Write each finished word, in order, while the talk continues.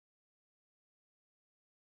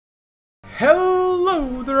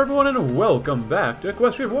Hello there everyone and welcome back to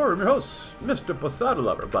Equestria War. I'm your host, Mr. Posada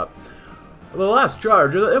Lover. But the last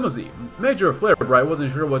charge of the Embassy, Major Flarebright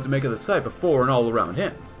wasn't sure what to make of the sight before and all around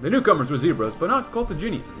him. The newcomers were zebras, but not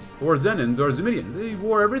Carthaginians, or Zenins, or Zumidians. They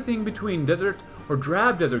wore everything between desert or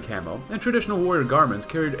drab desert camo and traditional warrior garments,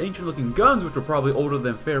 carried ancient-looking guns which were probably older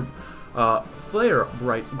than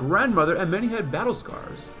Flarebright's grandmother, and many had battle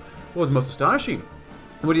scars. What was most astonishing,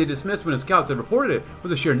 what he had dismissed when his scouts had reported it,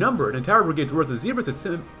 was the sheer number. An entire brigade's worth of zebras had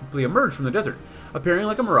simply emerged from the desert, appearing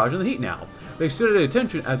like a mirage in the heat now. They stood at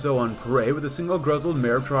attention as though on parade, with a single grizzled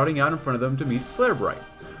mare trotting out in front of them to meet Flarebright.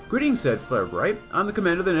 "Greetings," said Flarebright. "I'm the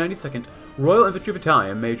commander of the 92nd Royal Infantry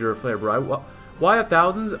Battalion, Major Flarebright. Why have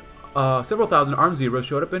several thousand armed zebras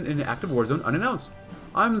showed up in an active war zone unannounced?"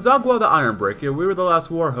 "I'm Zagwa the Ironbreaker. We were the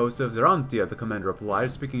last war host of Zerantia," the commander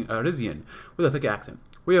replied, speaking Arisian with a thick accent.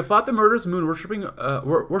 "We have fought the murderous moon-worshipping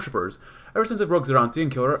worshippers ever since they broke Zerantia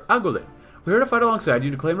and killed our Agolid. We're here to fight alongside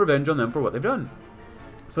you to claim revenge on them for what they've done."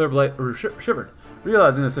 Flarebright shivered,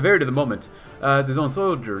 realizing the severity of the moment, as his own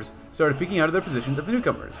soldiers started peeking out of their positions at the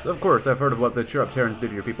newcomers. "Of course, I've heard of what the Chirropterrans did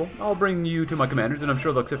to your people. I'll bring you to my commanders, and I'm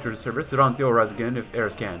sure they'll accept your service. Zerantia will rise again if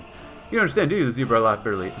heirs can." "You don't understand, do you?" The zebra laughed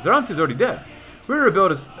bitterly. "Zerantia's already dead. We're here to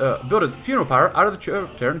build his funeral pyre out of the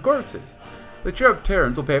Chirropterran corpses. The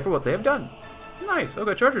Chirropterrans will pay for what they have done." "Nice. I've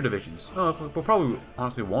got charger divisions. We'll probably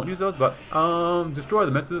honestly won't use those, but destroy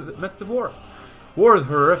the methods of war. War is a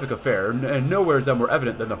horrific affair, and nowhere is that more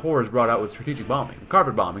evident than the horrors brought out with strategic bombing,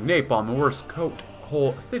 carpet bombing, napalm, and worse, coat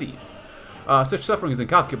whole cities. Such suffering is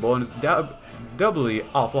incalculable, and it's doubly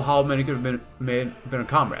awful how many could have been our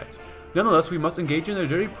comrades. Nonetheless, we must engage in a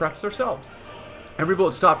dirty practice ourselves. Every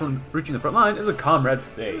bullet stopped from reaching the front line is a comrade's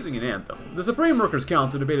save." Using an anthem. The Supreme Workers'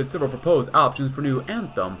 Council debated several proposed options for new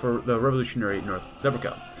anthem for the revolutionary North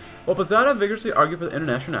Zebrica, while Posada vigorously argued for the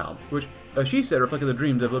Internationale, which she said reflected the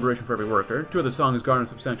dreams of liberation for every worker. Two of the songs garnered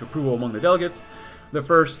substantial approval among the delegates. The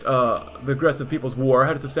first, the Aggressive People's War,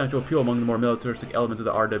 had a substantial appeal among the more militaristic elements of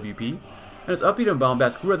the RWP, and its upbeat and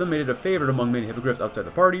bombastic rhythm made it a favorite among many hippogriffs outside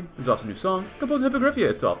the party. There's also a new song, composed in Hippogriffia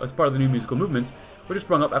itself, as part of the new musical movements, which has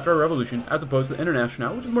sprung up after our revolution, as opposed to the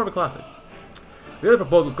Internationale, which is more of a classic. The other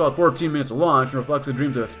proposal is called 14 Minutes to Launch, and reflects the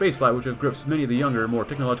dreams of spaceflight, which have gripped many of the younger, more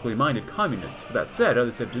technologically minded communists. With that said,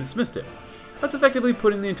 others have dismissed it. That's effectively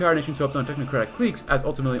putting the entire nation's hopes on technocratic cliques, as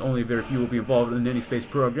ultimately only very few will be involved in any space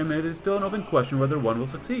program, and it is still an open question whether one will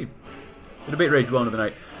succeed. The debate raged well into the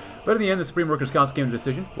night, but in the end, the Supreme Workers' Council came to a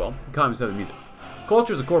decision. Well, the communists have the music.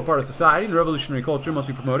 Culture is a core part of society, and revolutionary culture must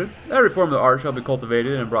be promoted. Every form of the art shall be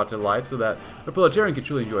cultivated and brought to light so that the proletarian can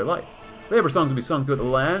truly enjoy life. Labor songs will be sung throughout the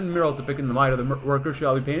land, murals depicting the might of the workers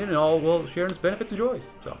shall be painted, and all will share in its benefits and joys.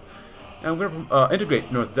 And we're going to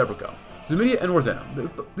integrate North Zebrica. Zumidia and Warzena.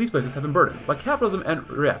 These places have been burdened by capitalism and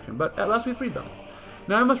reaction, but at last we freed them.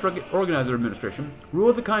 Now I must organize our administration, rule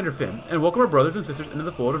with the kinder fin, and welcome our brothers and sisters into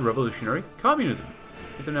the fold of revolutionary communism.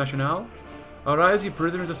 Internationale. Arise, ye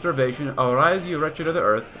prisoners of starvation, arise, ye wretched of the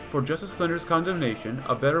earth, for justice thunders condemnation,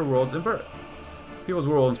 a better world's in birth. People's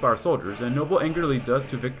war will inspire soldiers, and noble anger leads us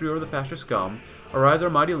to victory over the fascist scum. Arise,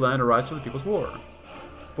 our mighty land, arise for the people's war.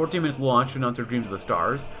 14 minutes launch to announce our dreams of the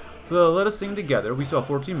stars, so let us sing together. We still have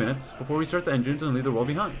 14 minutes before we start the engines and leave the world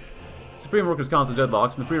behind. Supreme Workers' Council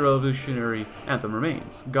deadlocks, and the pre-revolutionary anthem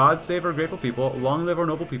remains. God save our grateful people, long live our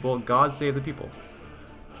noble people, God save the peoples.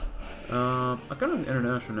 I kind of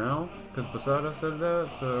Internationale, because Posada said that,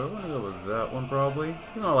 so I'm going to go with that one probably.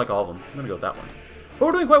 I like all of them. I'm going to go with that one. But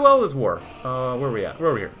we're doing quite well this war. Where are we at? We're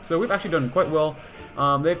over here. So we've actually done quite well.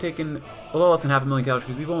 They've taken a little less than 500,000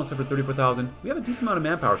 casualties. We've almost suffered 34,000. We have a decent amount of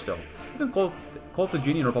manpower still. Even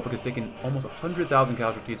Carthaginian Republic has taken almost 100,000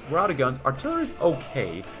 casualties. We're out of guns. Artillery's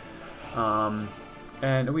okay. And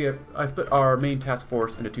I split our main task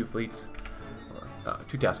force into two fleets.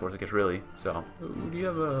 Two task force, I guess, really. So, do you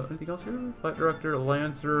have anything else here? Flight Director,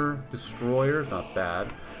 Lancer, Destroyer, it's not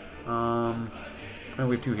bad. And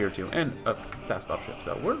we have two here, too. And a fast battleship.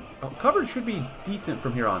 So, coverage should be decent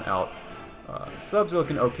from here on out. Subs are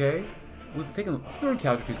looking okay. We've taken 30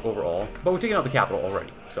 casualties overall, but we've taken out the capital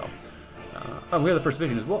already. So, we have the first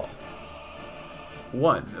division as well.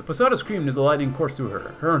 1. Posada screamed as the lightning coursed through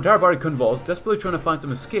her. Her entire body convulsed, desperately trying to find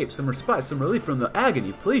some escape, some respite, some relief from the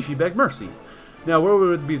agony. Please, she begged mercy. Now, where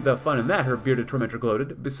would be the fun in that? Her bearded tormentor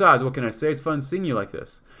gloated. Besides, what can I say? It's fun seeing you like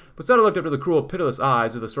this. Posada looked up to the cruel, pitiless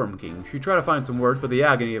eyes of the Storm King. She tried to find some words, but the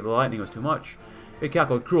agony of the lightning was too much. It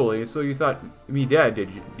cackled cruelly. "So you thought me dead, did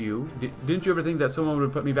you? Didn't you ever think that someone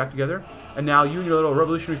would put me back together? And now you and your little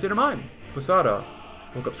revolutionary state of mind." Posada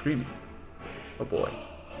woke up screaming. Oh boy.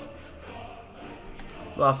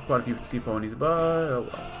 Lost quite a few sea ponies, but oh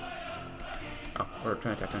well. Oh, we're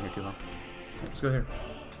trying to attack down here too, huh? Let's go here.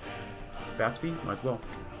 Batsby? Might as well.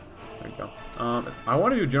 There you go. I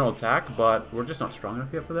want to do general attack, but we're just not strong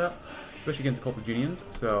enough yet for that, especially against the Carthaginians.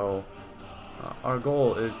 So our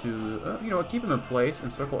goal is to, you know, keep them in place,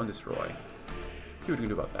 encircle, and destroy. See what we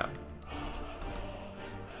can do about that.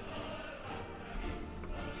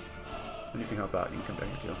 And you can help out. You can come down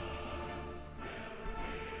here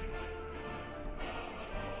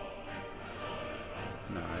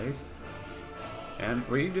too. Nice. And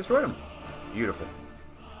we destroyed them. Beautiful.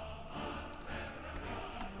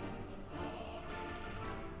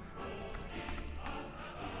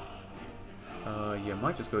 You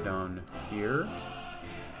might just go down here.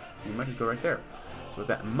 You might just go right there. So with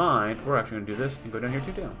that in mind, we're actually going to do this and go down here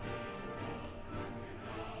too, down.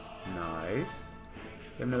 Nice.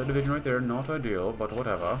 We have another division right there. Not ideal, but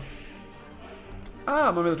whatever.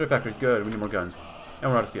 Ah, my military factory's good. We need more guns.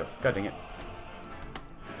 And we're out of steel. God dang it.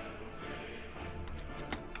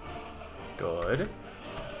 Good.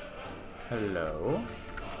 Hello.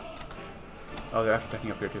 Oh, they're actually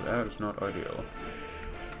attacking up here too. That is not ideal.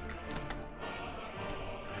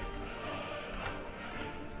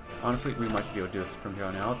 Honestly, we might just be able to do this from here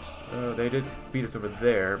on out. They did beat us over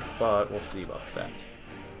there, but we'll see about that.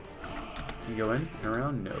 Can you go in and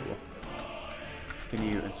around? No. Can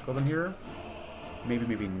you encircle them here? Maybe,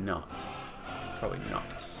 maybe not. Probably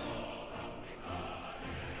not.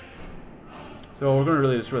 So we're going to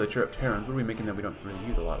really destroy the Chirropterrans. What are we making that we don't really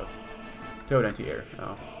use a lot of? Toad anti-air.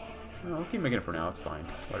 Oh. Well, I'll keep making it for now. It's fine.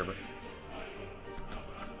 Whatever.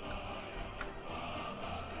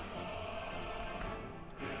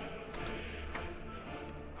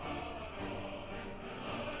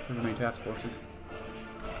 How many task forces?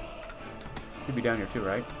 Should be down here too,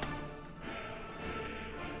 right?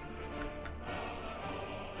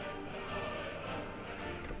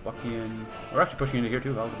 Buckian. We're actually pushing into here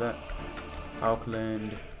too. How about that?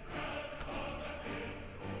 Auckland.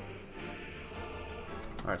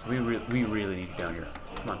 Alright, so we really need you down here.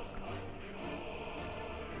 Come on.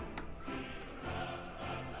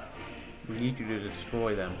 We need you to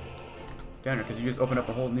destroy them. Down here, because you just opened up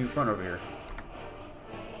a whole new front over here.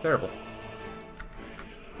 Terrible.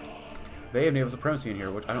 They have naval supremacy in here,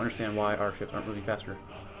 which I don't understand why our ships aren't moving faster.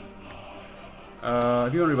 If you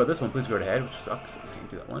want to read about this one, please go ahead, which sucks. We can't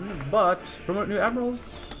do that one. But, promote new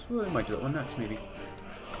admirals, well, we might do that one next, maybe.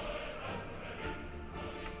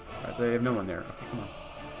 Alright, so they have no one there. Okay, come on.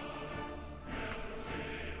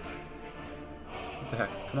 What the heck?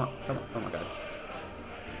 Come on, come on. Oh my god.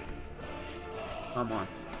 Come on.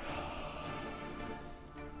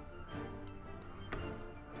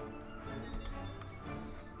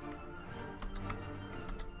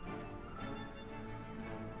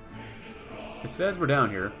 It says we're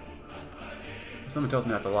down here. Someone tells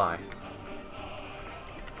me that's a lie.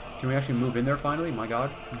 Can we actually move in there finally? My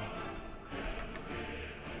god.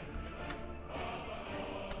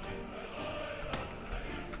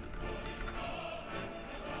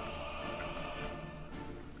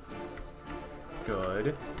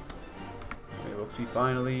 Good. Naval XP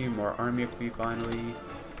finally. More army XP finally.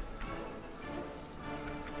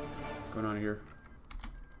 What's going on here?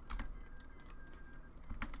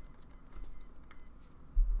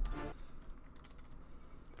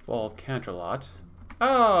 Fall of Canterlot.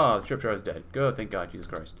 Ah, the Chirropterra is dead. Good, thank God, Jesus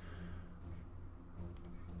Christ.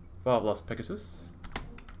 Fall of Lost Pegasus.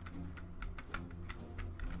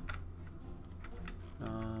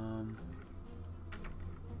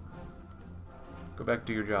 Go back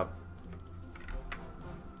to your job.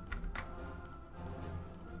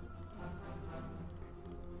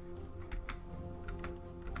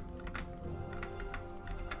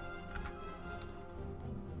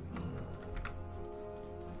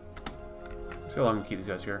 See how long we keep these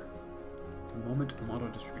guys here. Moment model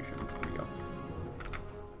distribution. There we go.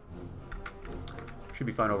 Should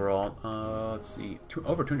be fine overall. Let's see.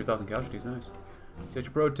 Over 200,000 casualties. Nice. Stage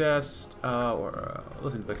of protest, or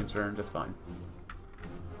listen to the concerns. That's fine.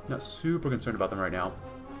 Not super concerned about them right now.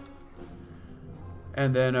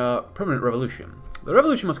 And then permanent revolution. The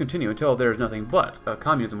revolution must continue until there is nothing but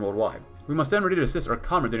communism worldwide. We must stand ready to assist our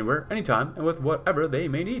comrades anywhere, anytime, and with whatever they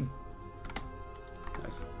may need.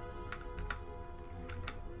 Nice.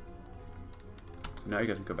 So now you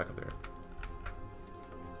guys can go back up there.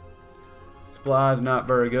 Supplies not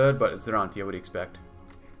very good, but it's Zerantia. What do you expect?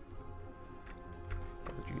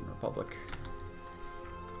 The Junior Republic.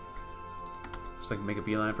 Just like make a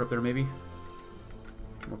beeline for up there, maybe.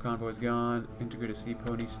 More convoys gone. Integrated sea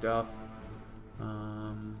pony stuff.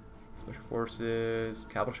 Special forces.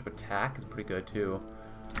 Capital ship attack is pretty good too.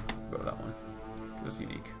 Go to that one. It was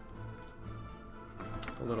unique.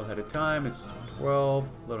 It's a little ahead of time. It's 12.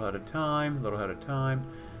 A little ahead of time. A little ahead of time.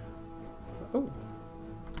 Oh.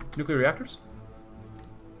 Nuclear reactors?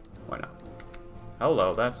 Why not?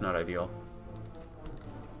 Hello, that's not ideal.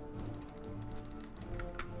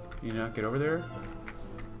 Can you not get over there?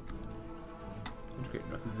 Integrate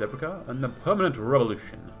North Zebrica and the Permanent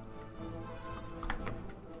Revolution.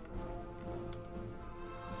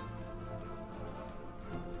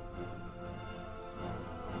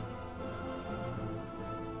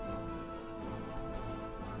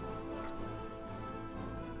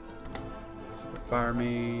 Fire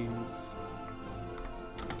mains.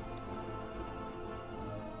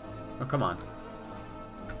 Oh, come on.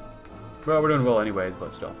 Well, we're doing well anyways,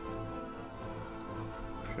 but still.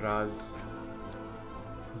 Shiraz.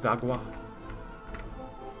 Zagwa.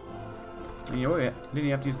 And you know what? Didn't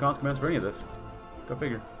even have to use cons commands for any of this. Go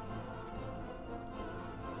figure.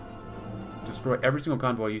 Destroy every single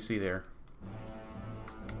convoy you see there.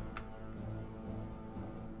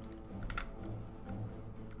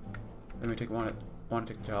 They may want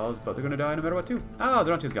to take the towels, but they're gonna die no matter what too. Ah,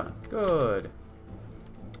 Zeronti's gone. Good.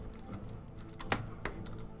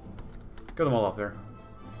 Kill them all off there.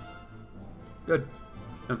 Good.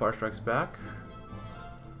 Empire strikes back.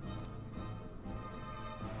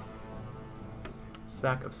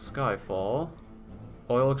 Sack of Skyfall.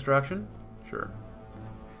 Oil extraction? Sure.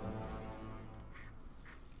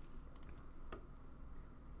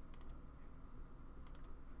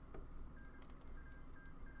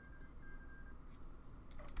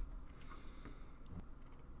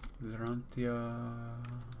 Zerontia.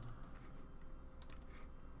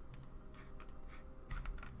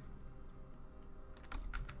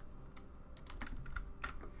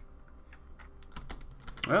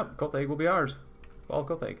 Well, Kothag will be ours. All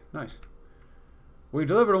Kothag. Nice. We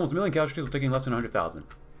delivered almost 1 million casualties while taking less than 100,000.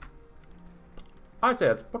 I'd say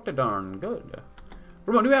that's pretty darn good.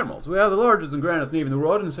 Promote new admirals. We have the largest and grandest navy in the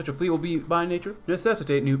world, and such a fleet will be, by nature,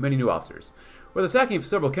 necessitate many new officers. With the sacking of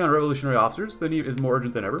several counter-revolutionary officers, the need is more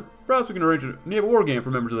urgent than ever. Perhaps we can arrange a naval war game for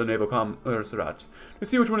members of the naval commissariat to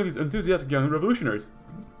see which one of these enthusiastic young revolutionaries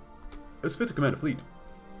is fit to command a fleet.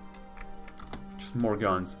 Just more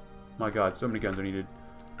guns. My god, so many guns are needed.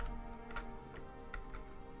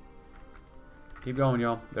 Keep going,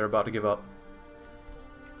 y'all. They're about to give up.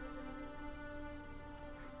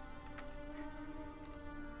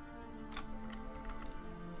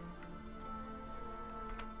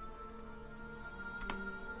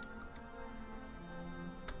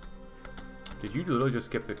 Did you literally just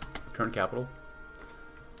skip the current capital?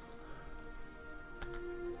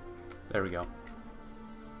 There we go.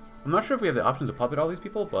 I'm not sure if we have the option to puppet all these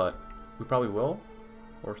people, but we probably will.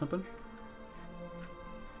 Or something.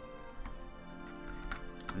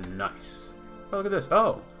 Nice. Oh, look at this.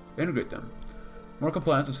 Oh, integrate them. More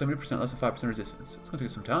compliance and 70% less than 5% resistance. It's going to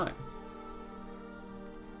take some time.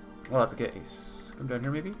 Well, that's the case. Come down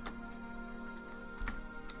here, maybe?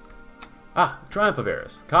 Ah, the triumph of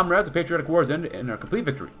Eris. Comrades, the patriotic war has ended in our complete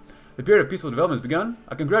victory. The period of peaceful development has begun.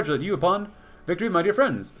 I congratulate you upon victory, my dear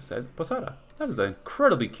friends, says Posada. That is an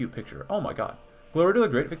incredibly cute picture. Oh my god. Glory to the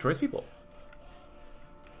great victorious people.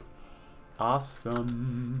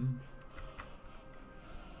 Awesome.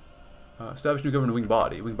 Establish new government wing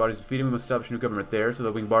body. Wing body is defeated. We must establish a new government there so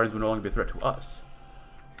that wing bodies will no longer be a threat to us.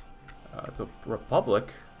 It's a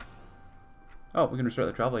republic. Oh, we can restart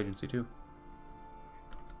the travel agency too.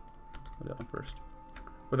 That one first.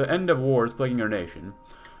 With the end of wars plaguing our nation,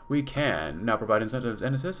 we can now provide incentives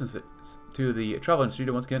and assistance to the travel industry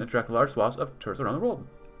to once again attract large swaths of tourists around the world.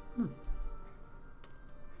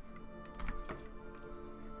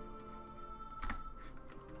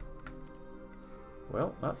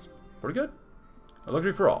 Well, that's pretty good. A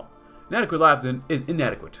luxury for all. Inadequate life is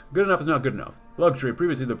inadequate. Good enough is not good enough. Luxury,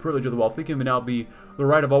 previously the privilege of the wealthy, can now be the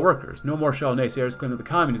right of all workers. No more shall naysayers claim that the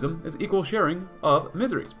communism is equal sharing of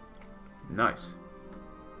miseries. Nice.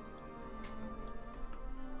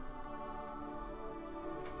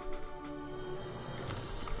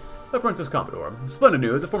 The Princess Commodore. Splendid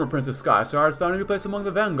news. The former Princess Skystar has found a new place among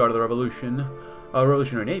the vanguard of the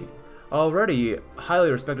Revolutionary Navy. Already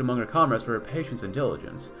highly respected among her comrades for her patience and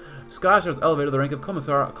diligence, Skystar was elevated to the rank of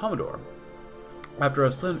Commodore. After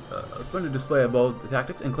a splendid display of bold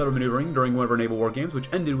tactics and clever maneuvering during one of her naval war games,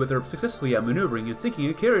 which ended with her successfully maneuvering and sinking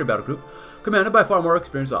a carrier battle group commanded by far more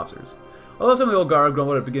experienced officers. Although some of the old guard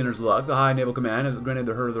grumbled at beginner's luck, the High Naval Command has granted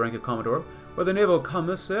her the rank of Commodore, where the Naval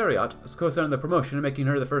Commissariat co-signed the promotion, making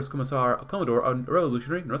her the first Commodore on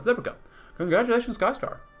Revolutionary North Zebrica. Congratulations,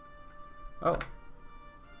 Skystar. Oh.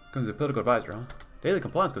 Becomes a political advisor, huh? Daily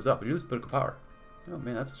compliance goes up, but you lose political power. Oh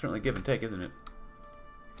man, that's certainly give and take, isn't it?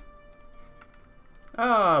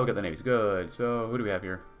 Ah, we got the navies. Good. So, who do we have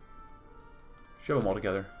here? Shove them all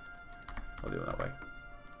together. I'll do it that way.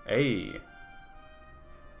 Hey!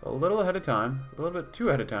 A little ahead of time. A little bit too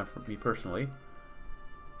ahead of time for me personally.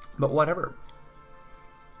 But whatever.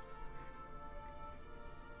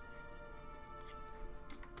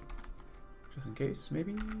 Just in case,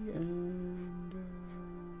 maybe. And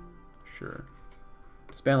sure.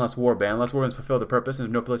 Ban last war ban. Last war bans fulfill the purpose and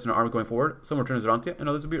there's no place in our army going forward. Some will return as Zerante and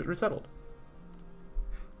others will be resettled.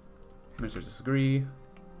 Ministers disagree.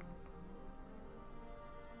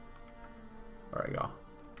 There we go.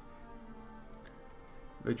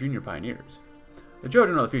 The junior pioneers. The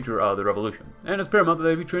children are the future of the revolution, and it's paramount that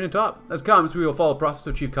they be trained and taught. As communists, we will follow a process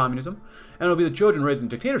to achieve communism, and it will be the children raised in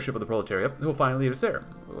the dictatorship of the proletariat who will finally lead us there.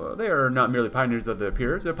 Well, they are not merely pioneers of their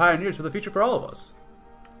peers, they're pioneers for the future for all of us.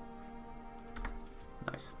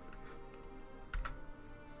 Nice.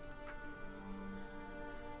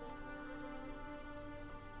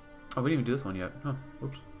 Oh, we didn't even do this one yet. Huh.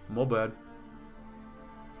 Oops. My bad.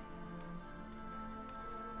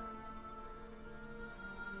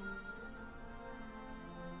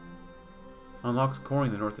 Unlocks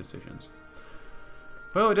coring the North decisions.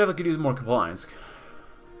 Well, we definitely could use more compliance.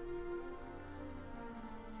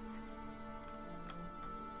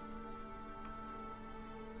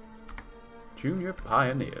 Junior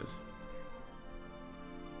pioneers.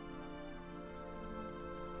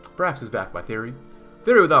 Praxis backed by theory.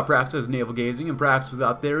 Theory without practice is navel gazing, and practice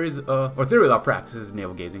without theory is or theory without practice is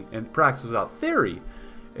navel gazing, and practice without theory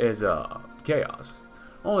is chaos.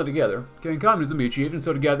 Only together can communism be achieved, and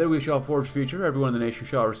so together we shall forge a future. Everyone in the nation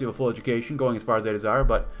shall receive a full education, going as far as they desire,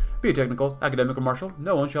 but be it technical, academic, or martial,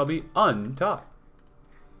 no one shall be untaught.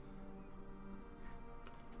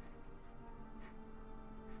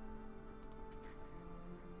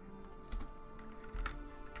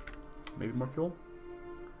 Maybe more fuel?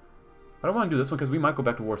 I don't want to do this one because we might go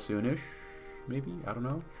back to war soonish. Maybe? I don't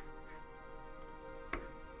know.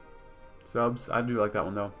 Subs. I do like that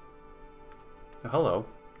one though. Oh, hello.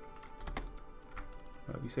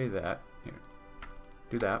 You say that. Here.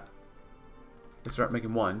 Do that. Let's start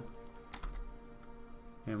making one.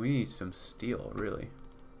 And we need some steel, really.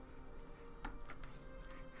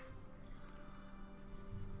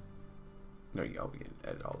 There you go. We can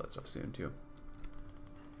edit all that stuff soon too.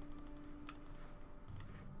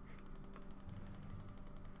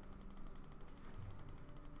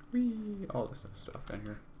 Whee! All this stuff down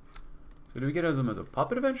here. So do we get them as a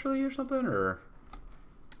puppet eventually or something, or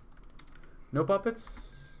no puppets?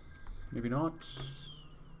 Maybe not.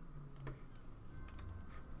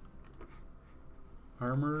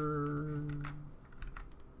 Armor.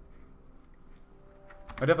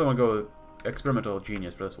 I definitely want to go with experimental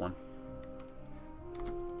genius for this one.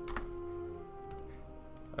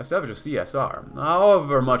 Establish a CSR.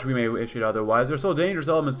 However much we may wish it otherwise, there are still dangerous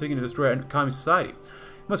elements seeking to destroy our communist society.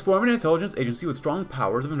 We must form an intelligence agency with strong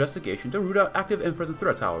powers of investigation to root out active and present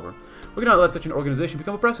threats, however. We cannot let such an organization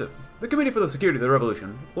become oppressive. The Committee for the Security of the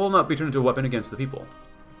Revolution will not be turned into a weapon against the people.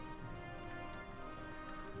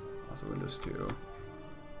 Also Windows 2.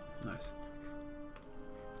 Nice.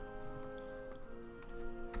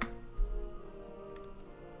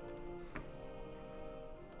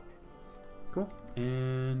 Cool.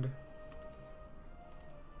 And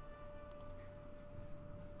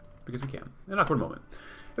because we can. An awkward moment.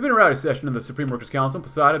 It had been a rowdy session of the Supreme Workers' Council.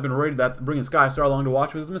 Posada had been worried that bringing Skystar along to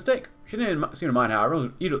watch was a mistake. She didn't seem to mind, however,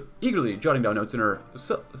 and was eagerly jotting down notes in her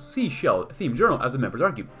seashell-themed journal as the members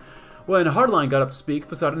argued. When Hardline got up to speak,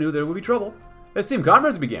 Posada knew there would be trouble. Esteemed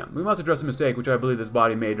comrades, began. We must address a mistake which I believe this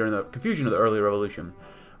body made during the confusion of the early revolution,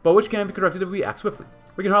 but which can be corrected if we act swiftly.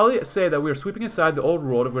 We can hardly say that we are sweeping aside the old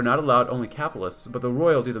rule that we're not allowed only capitalists, but the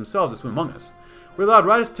royalty themselves to swim among us. We allowed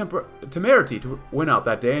righteous temerity to win out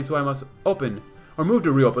that day, and so I must move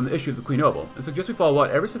to reopen the issue of the Queen Novo, and suggest we follow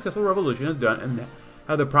what every successful revolution has done and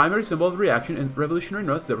have the primary symbol of the reaction in revolutionary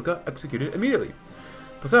North Zebrica executed immediately.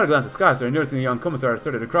 Posada glanced at Skystar and noticing the young commissar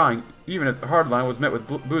started crying, even as Hardline was met with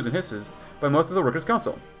boos and hisses by most of the Workers'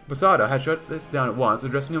 Council. Posada had shut this down at once,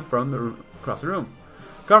 addressing him from across the room.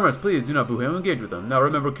 Comrades, please do not boo him, engage with him. Now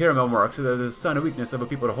remember Caramel Marx that it is a sign of weakness of a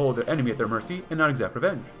people to hold their enemy at their mercy and not exact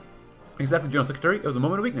revenge. Exactly, General Secretary, it was a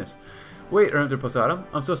moment of weakness. Wait, entered Posada.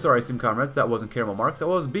 I'm so sorry, esteemed comrades, that wasn't Caramel Marx, that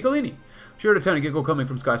was Bigolini. She heard a tiny giggle coming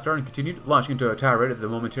from Skystar and continued, launching into a tirade at the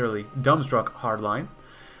momentarily dumbstruck Hardline.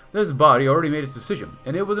 This body already made its decision,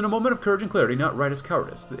 and it was in a moment of courage and clarity, not righteous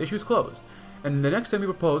cowardice. The issue's closed. And the next time you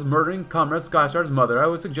propose murdering Comrade Skystar's mother, I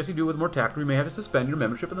would suggest you do it with more tact, or you may have to suspend your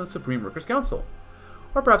membership in the Supreme Workers' Council.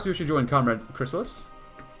 Or perhaps you should join Comrade Chrysalis.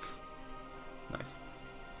 Nice.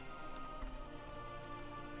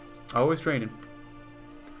 Always training.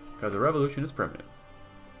 Because the revolution is permanent.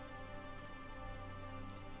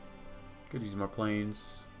 Could use more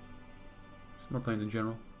planes. Just more planes in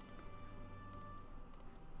general.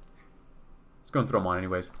 Let's go and throw them on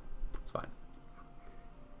anyways. It's fine.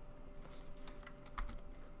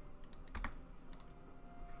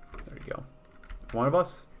 There you go. One of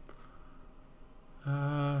us?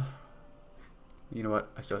 You know what?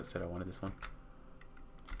 I still said I wanted this one.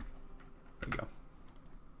 There you go.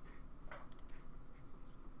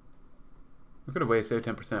 We could have waited, saved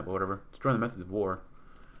 10%, but whatever. Destroying the methods of war.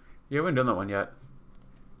 Yeah, we haven't done that one yet.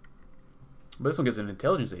 But this one gives an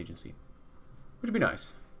intelligence agency, which would be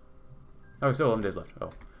nice. Oh, we still have 11 days left. Oh.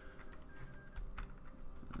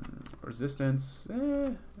 Resistance.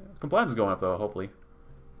 Compliance is going up, though, hopefully.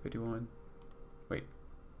 51. Wait.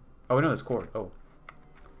 Oh, we know this chord. Oh.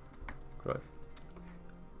 Good.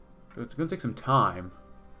 So it's going to take some time.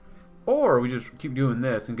 Or we just keep doing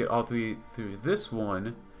this and get all through this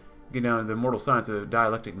one. Get down to the immortal science of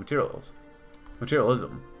dialectic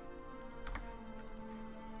materialism.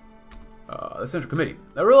 The Central Committee.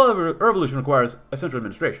 A real revolution requires a central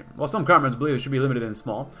administration. While some comrades believe it should be limited and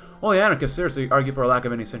small, only anarchists seriously argue for a lack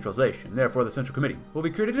of any centralization. Therefore, the Central Committee will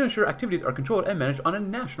be created to ensure activities are controlled and managed on a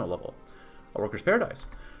national level. A workers' paradise.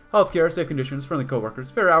 Healthcare, safe conditions, friendly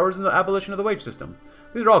co-workers, fair hours, and the abolition of the wage system.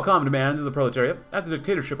 These are all common demands of the proletariat. As the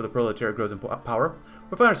dictatorship of the proletariat grows in power,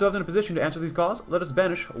 we find ourselves in a position to answer these calls. Let us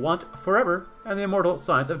banish want forever and the immortal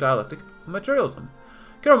science of dialectic materialism.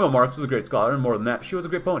 Carol Marx was a great scholar, and more than that, she was a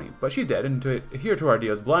great pony. But she's dead, and to adhere to our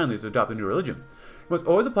ideas blindly is to adopt a new religion. We must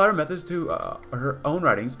always apply our methods to her own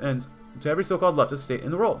writings and to every so-called leftist state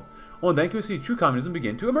in the world. Only then can we see true communism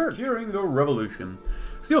begin to emerge. During the revolution,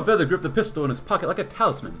 Steel Feather gripped the pistol in his pocket like a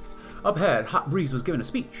talisman. Up ahead, Hot Breeze was given a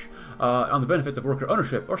speech on the benefits of worker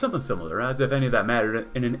ownership, or something similar, as if any of that mattered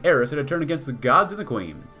in an era that had turned against the gods and the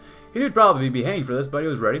Queen. He would probably be hanged for this, but he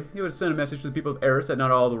was ready. He would send a message to the people of Eris that not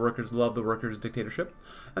all the workers loved the workers' dictatorship,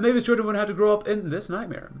 and maybe his children wouldn't have to grow up in this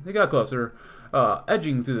nightmare. He got closer,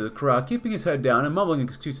 edging through the crowd, keeping his head down and mumbling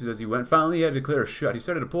excuses as he went. Finally, he had to declare a shut. He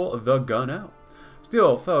started to pull the gun out.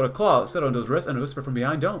 Steel felt a claw settle into his wrist and a whisper from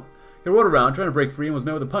behind, "Don't." He rolled around, trying to break free, and was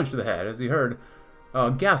met with a punch to the head. As he heard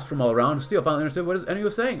gasps from all around, Steel finally understood what his enemy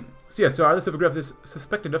was saying. CSR, this Hippogriff is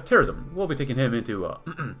suspected of terrorism. We'll be taking him into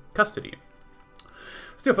custody.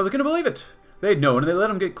 Steel Feather couldn't believe it. They'd known, and they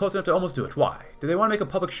let him get close enough to almost do it. Why? Did they want to make a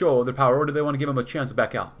public show of their power, or did they want to give him a chance to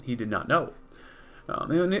back out? He did not know.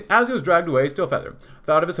 As he was dragged away, Steel Feather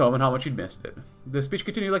thought of his home and how much he'd missed it. The speech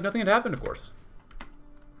continued like nothing had happened, of course.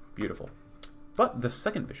 Beautiful. But the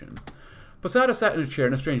second vision. Posada sat in a chair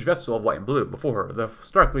in a strange vessel of white and blue. Before her, the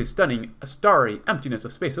starkly stunning, starry emptiness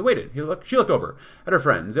of space awaited. She looked over at her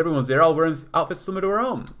friends. Everyone's there, all wearing outfits similar to her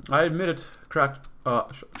own. I admit it,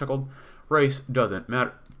 chuckled. Race doesn't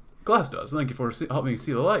matter. Glass does. Thank you for helping me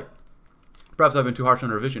see the light. Perhaps I've been too harsh on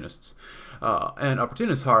revisionists. And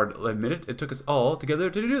opportunists, hard admit it. It took us all together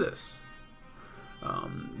to do this.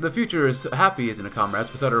 The future is happy, isn't it, comrades?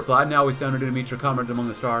 Posada replied. Now we stand ready to meet your comrades among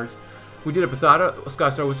the stars. We did it, Posada,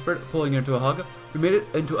 Skystar whispered, pulling her into a hug. We made it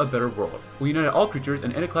into a better world. We united all creatures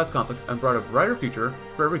and ended class conflict and brought a brighter future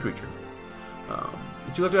for every creature.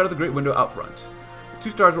 She looked out of the great window out front. The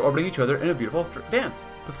two stars were orbiting each other in a beautiful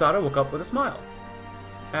dance. Posada woke up with a smile.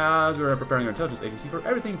 As we were preparing our intelligence agency for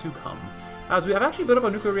everything to come. As we have actually built up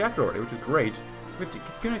a nuclear reactor already, which is great. We're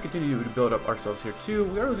going to continue to build up ourselves here too.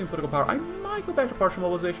 We are losing political power. I might go back to partial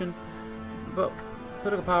mobilization, but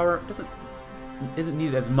political power isn't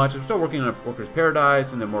needed as much. We're still working on a workers'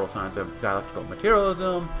 paradise and the immortal science of dialectical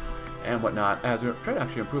materialism and whatnot, as we're trying to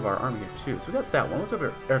actually improve our army here too. So we got that one. What's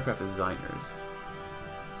over aircraft designers?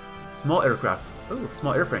 Small aircraft. Ooh,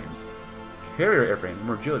 small airframes. Carrier airframes.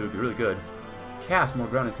 More agility would be really good. Cast, more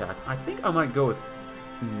ground attack. I think I might go with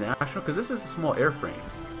national, because this is small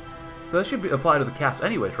airframes. So that should apply to the cast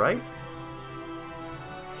anyways, right?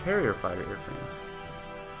 Carrier fighter airframes.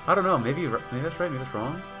 I don't know. Maybe that's right. Maybe that's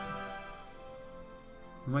wrong.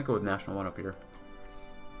 We might go with national one up here.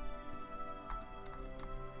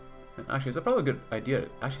 And actually, it's probably a good idea to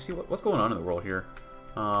actually see what's going on in the world here.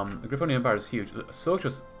 The Griffonian Empire is huge. The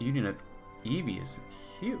Socialist Union at Eevee is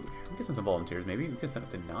huge. We can send some volunteers, maybe. We can send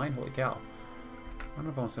it to 9. Holy cow. I don't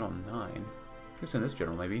know if I want to send on 9. We can send this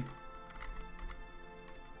general, maybe.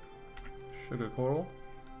 Sugar Coral.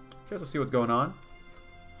 Just to see what's going on.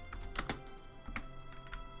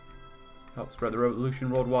 Help spread the revolution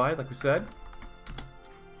worldwide, like we said.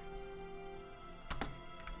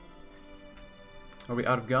 Are we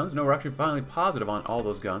out of guns? No, we're actually finally positive on all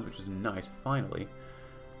those guns, which is nice, finally.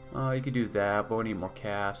 You could do that, but we need more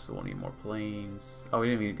casts, so we'll need more planes. Oh, we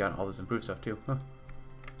didn't even get all this improved stuff, too. Huh.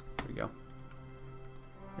 There we go.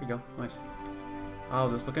 There you go. Nice.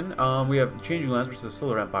 How's this looking? We have Changing Lands versus the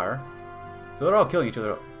Solar Empire. So they're all killing each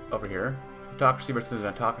other over here. Autocracy versus an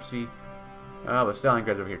autocracy. But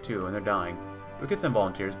Stalingrad's over here, too, and they're dying. We could send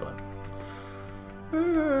volunteers, but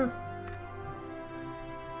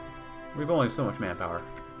We've only so much manpower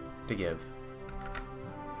to give.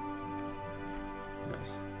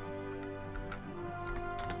 Nice.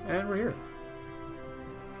 And we're here.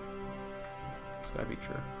 Sky Beach,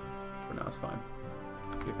 sure. For now, it's fine.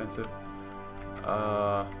 Be offensive.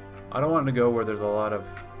 I don't want to go where there's a lot of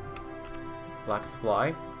lack of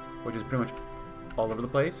supply, which is pretty much all over the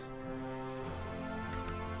place.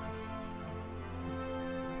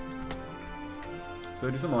 So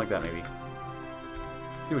do something like that, maybe.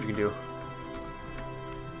 See what you can do.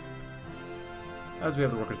 As we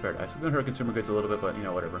have the Workers' Paradise. It's going to hurt consumer goods a little bit, but, you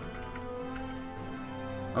know, whatever.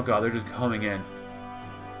 Oh god, they're just coming in.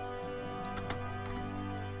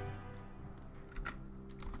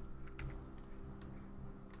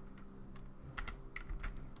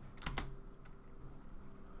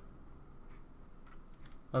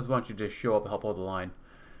 I just want you to just show up and help hold the line.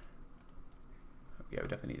 Yeah, we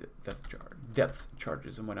definitely need depth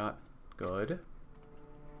charges and whatnot. Good.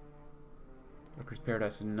 Workers'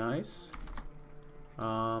 Paradise is nice.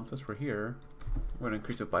 Since we're here, we're going to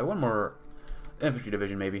increase it by one more infantry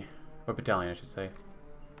division, maybe. Or battalion, I should say.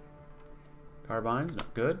 Carbines,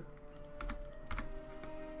 not good.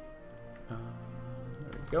 There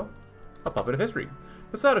we go. A puppet of history.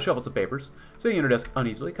 Posada shuffled some papers, sitting in her desk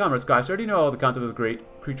uneasily. Comrade Skystar, do you know the concept of the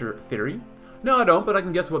great creature theory? No, I don't, but I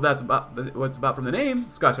can guess what that's about. What's about from the name.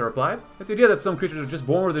 Skystar replied. It's the idea that some creatures are just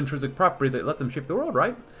born with intrinsic properties that let them shape the world,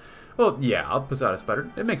 right? Well, yeah, Posada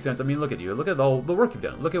sputtered. It makes sense. I mean, look at you. Look at all the work you've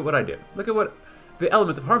done. Look at what I did. Look at what the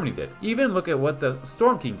elements of harmony did. Even look at what the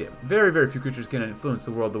Storm King did. Very, very few creatures can influence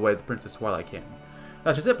the world the way the Princess Twilight can.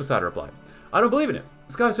 That's just it, Posada replied. I don't believe in it.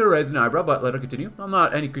 Skystar raised an eyebrow, but let her continue. I'm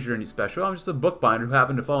not any creature any special. I'm just a bookbinder who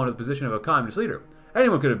happened to fall into the position of a communist leader.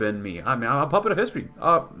 Anyone could have been me. I mean, I'm a puppet of history.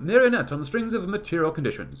 A marionette on the strings of material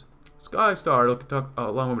conditions. Skystar took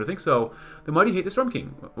a long moment to think so. The mighty hate the Storm King.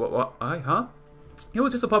 What? Huh? He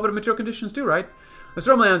was just a puppet of material conditions too, right? The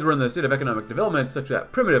Stormlands were in the state of economic development such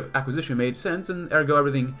that primitive acquisition made sense, and ergo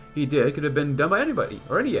everything he did could have been done by anybody,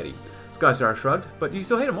 or any Yeti. Skystar shrugged, but you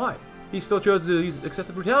still hate him, why? He still chose to use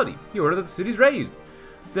excessive brutality. He ordered that the cities razed.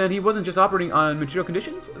 Then he wasn't just operating on material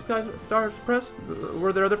conditions? Skystar pressed.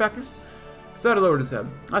 Were there other factors? Posada lowered his head.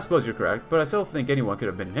 I suppose you're correct, but I still think anyone could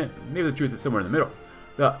have been him. Maybe the truth is somewhere in the middle.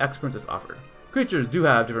 The ex-princess offered. Creatures do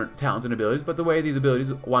have different talents and abilities, but the way these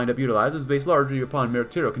abilities wind up utilized is based largely upon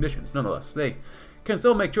material conditions. Nonetheless, they can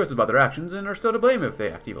still make choices about their actions and are still to blame if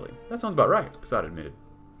they act evilly. That sounds about right, Posada admitted.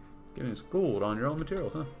 Getting schooled on your own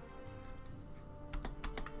materials, huh?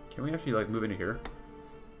 Can we actually, like, move into here?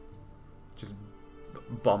 Just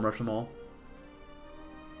bomb rush them all?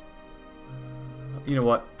 You know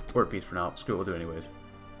what? We're at peace for now. Screw it, we'll do it anyways.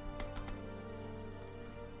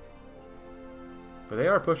 But they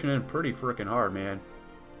are pushing in pretty freaking hard, man.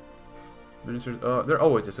 Ministers, they're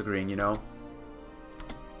always disagreeing, you know?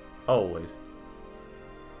 Always.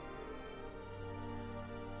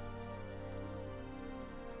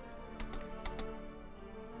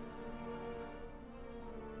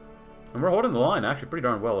 And we're holding the line actually pretty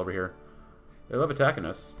darn well over here. They love attacking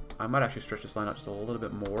us. I might actually stretch this line out just a little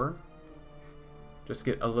bit more. Just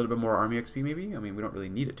to get a little bit more army XP, maybe? I mean, we don't really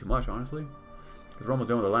need it too much, honestly. Because we're almost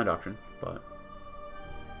done with our land auction, but...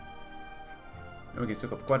 And we can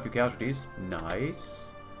soak up quite a few casualties. Nice.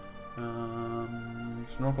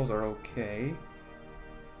 Snorkels are okay.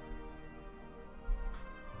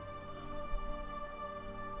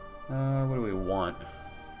 What do we want?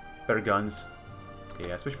 Better guns.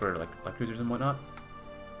 Yeah, especially for like cruisers and whatnot.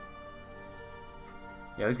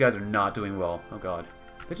 Yeah, these guys are not doing well. Oh god.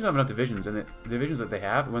 They just don't have enough divisions, and the divisions that they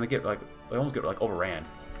have, when they get like, they almost get like overran.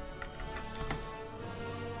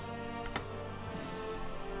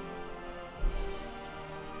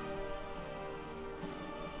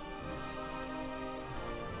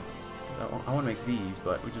 I want to make these,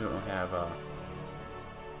 but we just don't have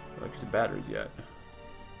electricity batteries yet.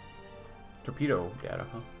 Torpedo data,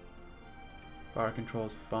 huh? Fire control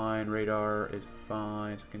is fine. Radar is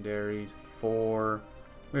fine. Secondaries 4.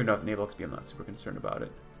 We have enough naval XP. I'm not super concerned about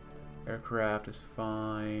it. Aircraft is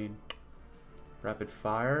fine. Rapid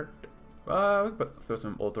fire. We can throw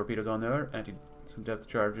some old torpedoes on there. Some depth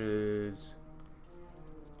charges.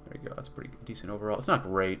 There you go. That's pretty decent overall. It's not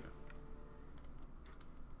great.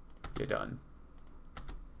 Get done.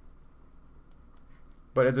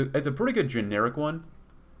 But it's a pretty good generic one.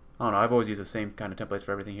 I don't know. I've always used the same kind of templates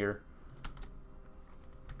for everything here.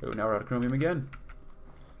 Oh, now we're out of chromium again.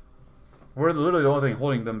 We're literally the only thing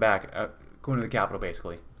holding them back going to the capital,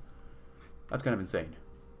 basically. That's kind of insane.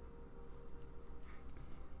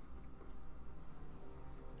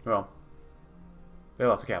 Well, they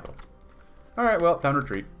lost the capital. Alright, well, time to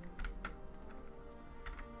retreat.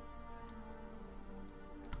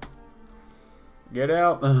 Get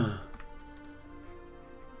out. Ugh.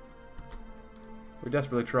 We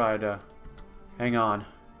desperately tried to hang on.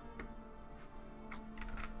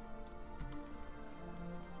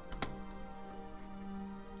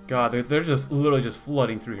 God, they're just literally just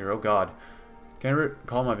flooding through here. Oh God. Can I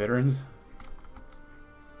recall my veterans?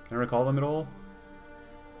 Can I recall them at all?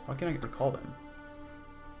 Why can't I recall them?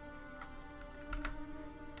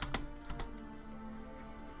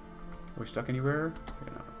 Are we stuck anywhere?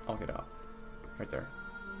 Okay, no, I'll get out. Right there.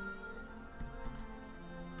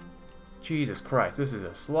 Jesus Christ, this is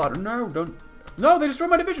a slaughter. No, don't. No, they destroyed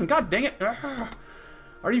my division. God dang it. Ugh.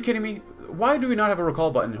 Are you kidding me? Why do we not have a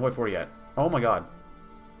recall button in Hoi4 yet? Oh my God.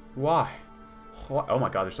 Why? Oh my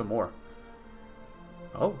God, there's some more.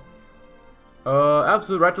 Oh.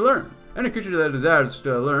 Absolute right to learn. Any creature that desires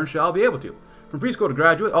to learn shall be able to. From preschool to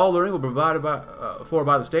graduate, all learning will be provided by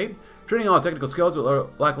the state. Training all technical skills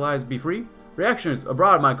will likewise be free. Reactionaries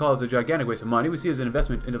abroad might call this a gigantic waste of money. We see it as an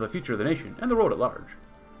investment into the future of the nation and the world at large.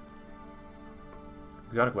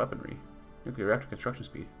 Exotic weaponry. Nuclear reactor construction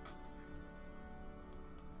speed.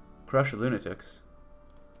 Crush the lunatics.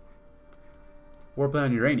 War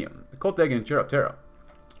plan uranium. The cult egg and Chirropterra.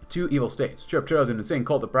 Two evil states. Chirropterra is an insane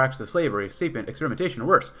cult that practices slavery, sapient experimentation, or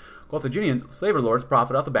worse. Carthaginian slaver lords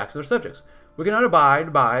profit off the backs of their subjects. We cannot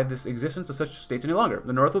abide by this existence of such states any longer.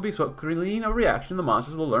 The North will be swept clean of reaction. The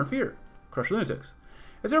monsters will learn fear. Crush lunatics.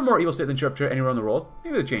 Is there a more evil state than Chirropterra anywhere in the world?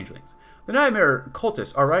 Maybe the changelings. The nightmare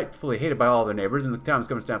cultists are rightfully hated by all their neighbors, and the time has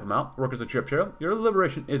come to stamp them out. Workers of Chirropterra, your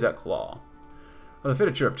liberation is at claw. The fate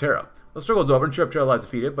of Chirropterra. The struggle is over and Chirropterra lies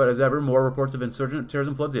defeated, but as ever, more reports of insurgent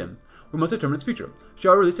terrorism floods in. We must determine its future.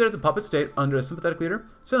 Shall we release it as a puppet state under a sympathetic leader?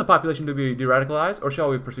 Send the population to be de-radicalized, or shall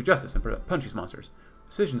we pursue justice and punish these monsters?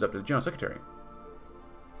 Decisions up to the General Secretary.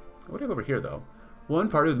 What do we have over here, though? One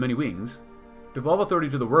party with many wings. Devolve authority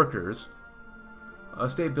to the workers. A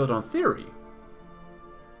state built on theory.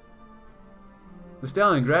 The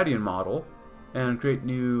Stalingradian model. And create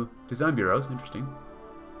new design bureaus. Interesting.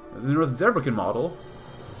 The North Zebrican model.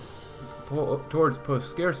 Towards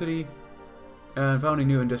post-scarcity. And founding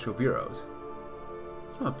new industrial bureaus.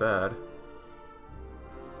 It's not bad.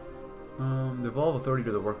 Devolve authority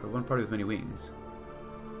to the worker. One party with many wings.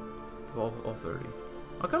 Devolve authority.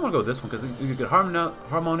 I kind of want to go with this one because you get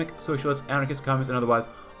harmonic, socialist, anarchist, communist, and otherwise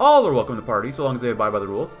all are welcome to the party so long as they abide by the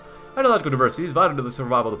rules. Ideological diversity is vital to the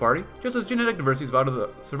survival of the party, just as genetic diversity is vital to the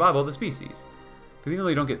survival of the species. Because even though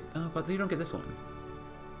you don't get, but you don't get this one.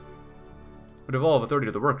 But devolve authority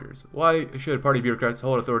to the workers. Why should party bureaucrats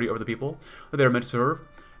hold authority over the people that they are meant to serve?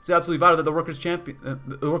 It's absolutely vital that the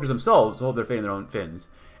workers themselves hold their fate in their own fins,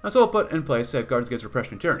 and so put in place safeguards against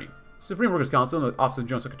repression and tyranny. The Supreme Workers' Council and the Office of the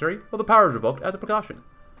General Secretary will the powers revoked as a precaution.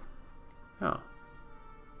 Yeah.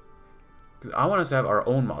 Because I want us to have our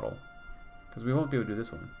own model. Because we won't be able to do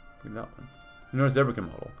this one. We can do that one. The North Zebrican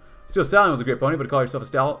model. Steel Stallion was a great pony, but to call yourself a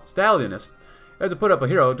stallionist is to put up a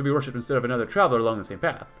hero to be worshipped instead of another traveler along the same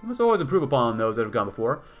path. We must always improve upon those that have gone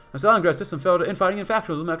before. The Stalingrad system fell to infighting and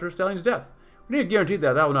factionalism after Stalin's death. We need a guarantee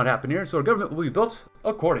that that will not happen here, so our government will be built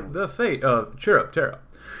accordingly. The fate of Chirropterra.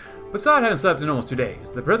 Posada hadn't slept in almost 2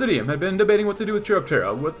 days. The Presidium had been debating what to do with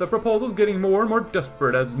Chirropterra, with the proposals getting more and more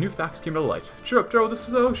desperate as new facts came to light. Chirropterra was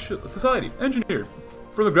a society engineered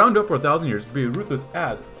from the ground up for 1,000 years to be ruthless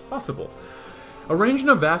as possible, arranged in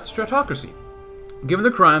a vast stratocracy. Given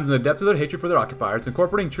their crimes and the depth of their hatred for their occupiers,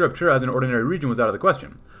 incorporating Chirropterra as an ordinary region was out of the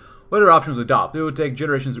question. Whatever options adopt, it would take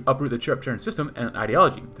generations to uproot the Chirropterran system and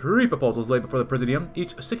ideology. 3 proposals lay before the Presidium,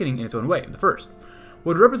 each sickening in its own way. The first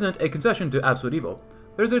would represent a concession to absolute evil.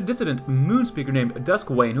 There's a dissident moon speaker named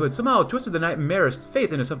Duskwane who had somehow twisted the nightmarist's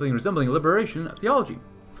faith into something resembling liberation theology.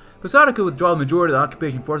 Posada could withdraw the majority of the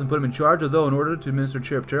occupation force and put him in charge, although in order to administer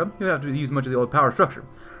Chirropterra, he would have to use much of the old power structure.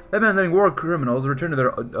 That meant letting war criminals return to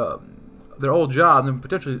their old jobs and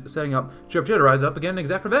potentially setting up Chirropterra to rise up again and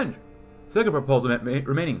exact revenge. The second proposal meant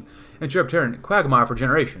remaining in Chirropterran quagmire for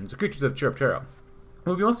generations. The creatures of Chirropterra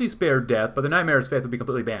would be mostly spared death, but the nightmare's faith would be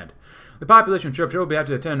completely banned. The population of Chirropterra would be able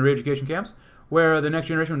to attend re-education camps, where the next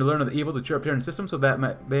generation would learn of the evils of the Chirropterran system so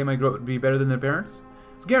that they might grow up to be better than their parents.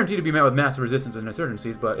 It's guaranteed to be met with massive resistance and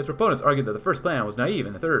insurgencies, but its proponents argued that the first plan was naive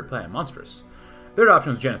and the third plan monstrous. The third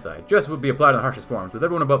option was genocide. Justice would be applied in the harshest forms, with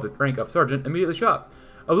everyone above the rank of sergeant immediately shot.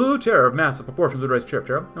 A blue terror of massive proportions would raise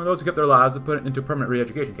Chirropterra, and those who kept their lives would put it into permanent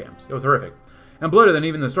re-education camps. It was horrific, and bloodier than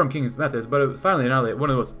even the Storm King's methods, but it would finally annihilate one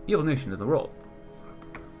of the most evil nations in the world.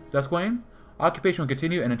 Duskwane? Occupation will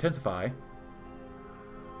continue and intensify.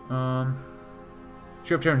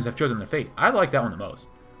 Chirropterrans have chosen their fate. I like that one the most.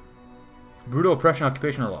 Brutal oppression,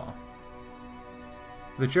 occupational law.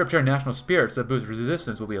 The Chirropterran national spirits that boost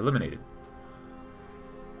resistance will be eliminated.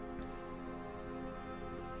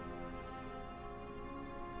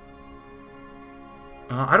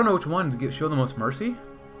 I don't know which one to show the most mercy.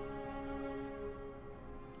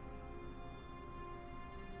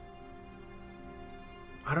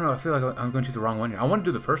 I don't know. I feel like I'm going to choose the wrong one here. I want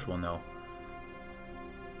to do the first one, though.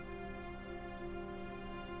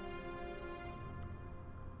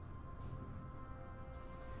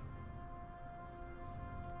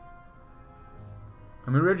 I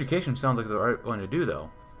mean, re-education sounds like the right one to do, though.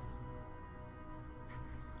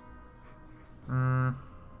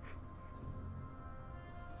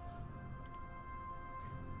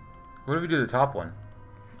 What if we do the top one?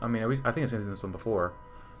 I mean, I think I've seen this one before.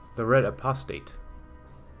 The Red Apostate.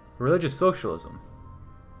 Religious Socialism.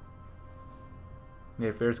 The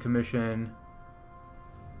Affairs Commission.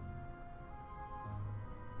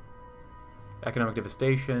 Economic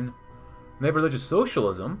Devastation. They have Religious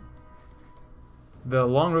Socialism. The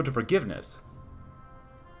Long Road to Forgiveness.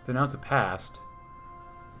 Denounce the Past.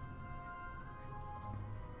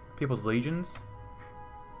 People's Legions.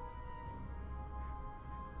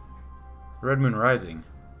 Red Moon Rising.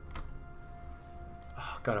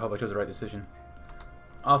 Oh, God, I hope I chose the right decision.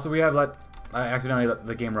 Also, we have I accidentally let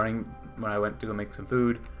the game running when I went to go make some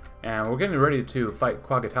food. And we're getting ready to fight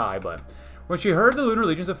Quagatai, but when she heard the Lunar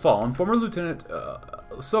Legions have fallen, former Lieutenant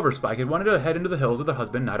Silverspike had wanted to head into the hills with her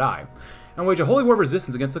husband, Night-Eye, and wage a holy war of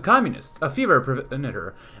resistance against the communists. A fever prevented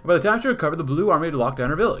her, and by the time she recovered, the Blue Army had locked down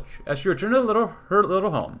her village. As she returned to her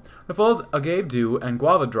little home, the foes gave dew and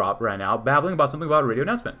guava drop ran out, babbling about something about a radio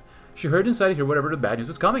announcement. She heard inside to hear whatever the bad news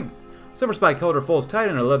was coming. Silverspike held her foals tight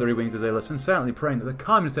in her leathery wings as they listened, silently praying that the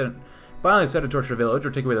communists hadn't finally set to torch her village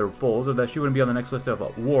or take away their foals, or that she wouldn't be on the next list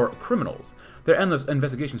of war criminals their endless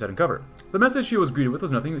investigations had uncovered. The message she was greeted with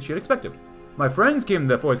was nothing that she had expected. My friends, came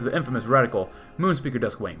the voice of the infamous radical Moonspeaker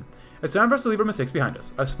Duskwane. It's time for us to leave our mistakes behind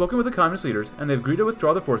us. I've spoken with the communist leaders, and they've agreed to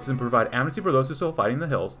withdraw their forces and provide amnesty for those who are still fighting in the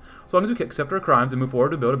hills, as long as we accept our crimes and move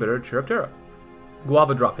forward to build a better Chirropterra.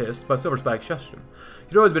 Guava Drop hissed, but Silverspike shushed him.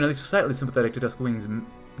 He'd always been at least slightly sympathetic to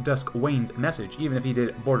Duskwane's message, even if he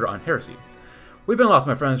did border on heresy. We've been lost,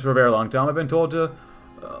 my friends, for a very long time. I've been told to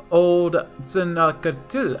old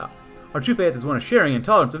Tsenakatilla. Our true faith is one of sharing and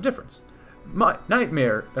tolerance of difference. My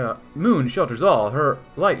nightmare moon shelters all, her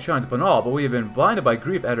light shines upon all, but we have been blinded by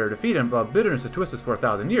grief at her defeat and allowed bitterness to twist us for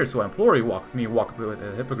 1,000 years, so I implore you, walk with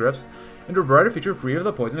the hippogriffs into a brighter future free of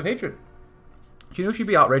the poison of hatred. She knew she'd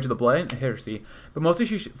be outraged at the blatant heresy, but mostly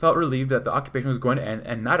she felt relieved that the occupation was going to end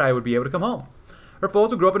and Night-Eye would be able to come home. Her foes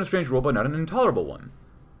would grow up in a strange world, but not an intolerable one.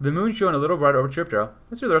 The moon shone a little bright over Chirropterra.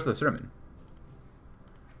 Let's hear the rest of the sermon.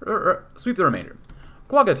 Sweep the remainder.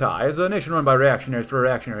 Quagatai is a nation run by reactionaries for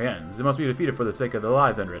reactionary ends. It must be defeated for the sake of the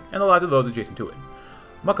lives under it, and the lives of those adjacent to it.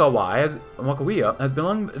 Makawia has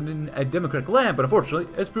been a democratic land, but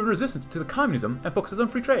unfortunately, it's proven resistant to the communism and focuses on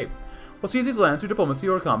free trade. We'll seize these lands through diplomacy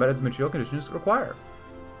or combat as material conditions require.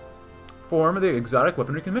 Form the Exotic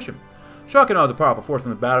Weaponry Commission. Shock and awe is a powerful force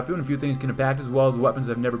on the battlefield, and few things can impact as well as weapons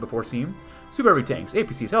I've never before seen. Super heavy tanks,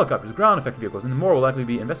 APCs, helicopters, ground effective vehicles, and more will likely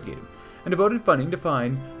be investigated, and funding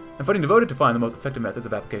devoted to find the most effective methods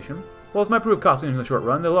of application. While this might prove costly in the short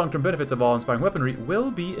run, the long-term benefits of all-inspiring weaponry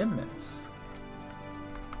will be immense.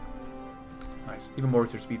 Nice. Even more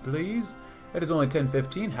research speed, please. It is only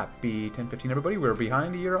 10:15. Happy 10:15, everybody. We're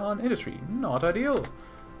behind a year on industry. Not ideal.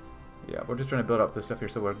 Yeah, we're just trying to build up this stuff here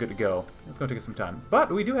so we're good to go. It's going to take us some time.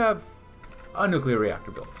 But we do have a nuclear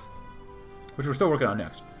reactor built, which we're still working on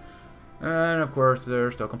next. And, of course,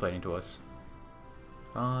 they're still complaining to us.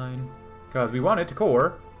 Fine. Because we wanted to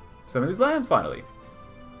core some of these lands, finally.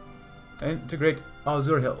 Integrate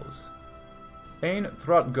Azure Hills. Ain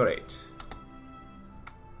Throttgorate.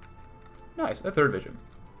 Nice, a third vision.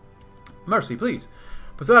 Mercy, please.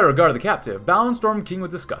 Posada regarded the captive. Bound Storm King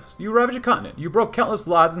with disgust. You ravaged a continent. You broke countless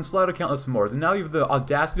lives and slaughtered countless more, and now you have the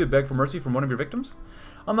audacity to beg for mercy from one of your victims?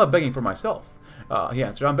 I'm not begging for myself. He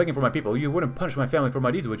answered. I'm begging for my people. You wouldn't punish my family for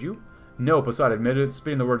my deeds, would you? No, Posada admitted,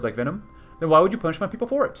 spitting the words like venom. Then why would you punish my people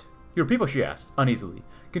for it? Your people, she asked, uneasily.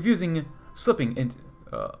 Confusion slipping into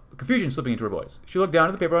her voice. She looked down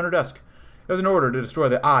at the paper on her desk. It was an order to destroy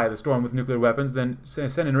the Eye of the Storm with nuclear weapons, then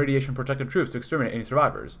send in radiation-protected troops to exterminate any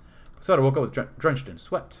survivors. Posada woke up with drenched in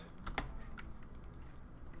sweat.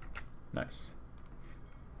 Nice.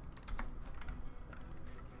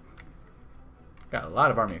 Got a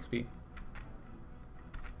lot of army XP.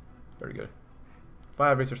 Very good.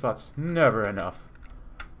 5 racer slots, never enough.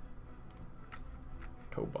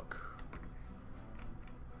 Tobuck.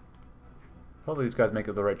 Hopefully these guys make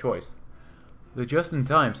the right choice. The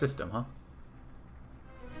just-in-time system, huh?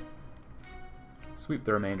 Sweep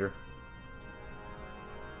the remainder.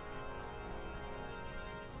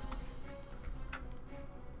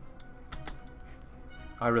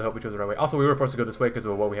 I really hope we chose the right way. Also, we were forced to go this way because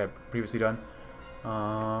of what we had previously done.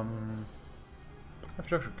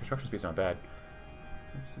 Construction speed's not bad.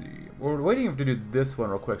 Let's see. We're waiting to do this one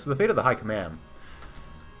real quick. So the fate of the High Command.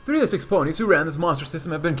 3 of the 6 ponies who ran this monster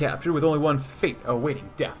system have been captured with only one fate awaiting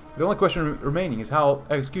death. The only question remaining is how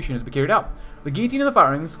execution is to be carried out. The guillotine and the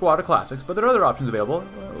firing squad are classics, but there are other options available.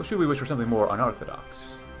 Should we wish for something more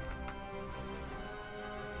unorthodox?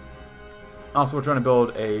 Also, we're trying to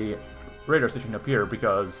build a radar station up here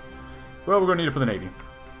because, well, we're going to need it for the Navy.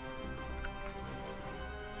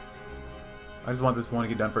 I just want this one to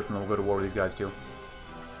get done first, and then we'll go to war with these guys too.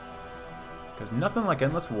 Because nothing like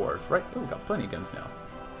endless wars, right? Oh, we got plenty of guns now.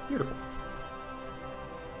 Beautiful.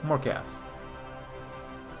 More casts.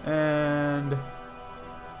 And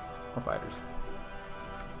more fighters.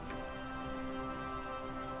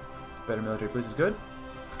 Better military police is good.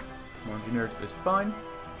 More engineers is fine.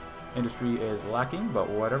 Industry is lacking, but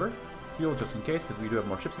whatever. Fuel just in case, because we do have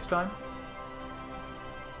more ships this time.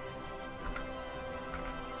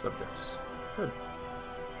 Subjects. Good.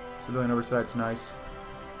 Civilian oversight's nice.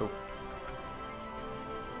 Oh.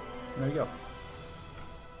 There you go.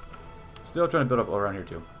 Still trying to build up all around here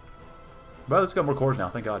too. But let's got more cores now,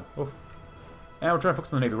 thank God. Oof. And we're trying to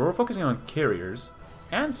focus on the Navy. We're focusing on carriers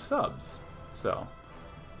and subs. So,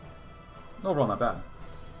 overall not bad.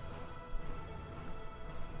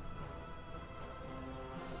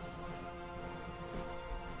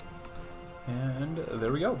 And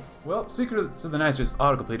there we go. Well, Secrets of the Night just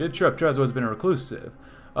auto-completed. Chirropterra has always been a reclusive,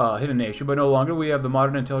 hidden nation, but no longer. We have the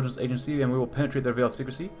modern intelligence agency, and we will penetrate their veil of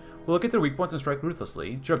secrecy. We'll look at their weak points and strike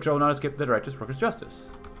ruthlessly. Chirropterra will not escape the righteous workers'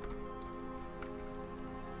 justice.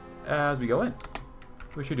 As we go in.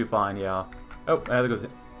 We should do fine, yeah. Oh, there goes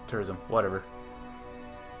tourism. Whatever.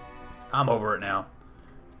 I'm over it now.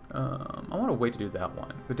 I want to wait to do that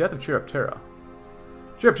one. The death of Chirropterra.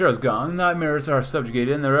 Chirropterra is gone, nightmares are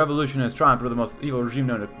subjugated, and the revolution has triumphed over the most evil regime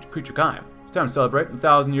known to creature kind. It's time to celebrate.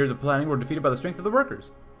 1,000 years of planning were defeated by the strength of the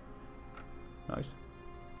workers. Nice.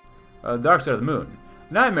 Dark side of the moon.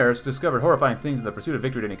 Nightmares discovered horrifying things in the pursuit of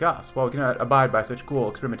victory at any cost. While we cannot abide by such cool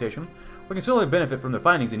experimentation, we can certainly benefit from their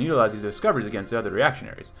findings and utilize these discoveries against the other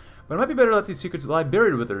reactionaries. But it might be better to let these secrets lie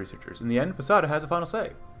buried with the researchers. In the end, Posada has a final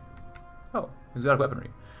say. Oh, exotic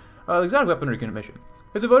weaponry. The Exotic Weaponry Commission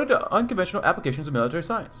is devoted to unconventional applications of military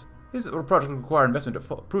science. These projects require investment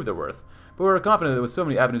to prove their worth, but we're confident that with so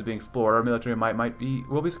many avenues being explored, our military might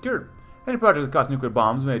will be secured. Any project that costs nuclear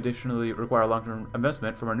bombs may additionally require long-term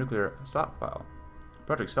investment from our nuclear stockpile.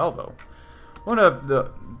 Project Salvo. One of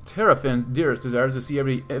the Terrafin's dearest desires is to see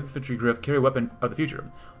every infantry griff carry a weapon of the future.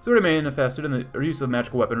 So we remain manifested in the use of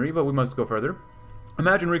magical weaponry, but we must go further.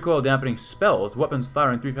 Imagine recoil dampening spells, weapons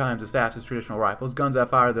firing 3 times as fast as traditional rifles, guns that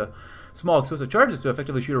fire the small explosive charges to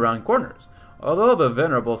effectively shoot around corners. Although the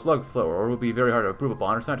venerable slug thrower will be very hard to improve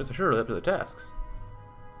upon, our scientists are surely up to the tasks.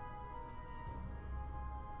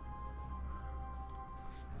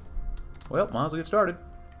 Well, might as well get started.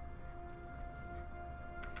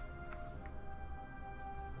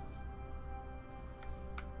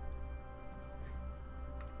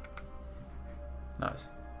 Nice.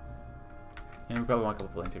 And we probably want a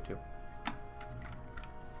couple planes here too.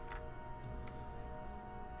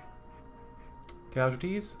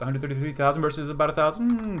 Casualties, 133,000 versus about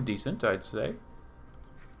 1,000. Decent, I'd say.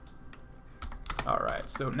 Alright,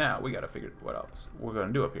 so now we gotta figure what else we're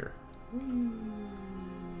gonna do up here.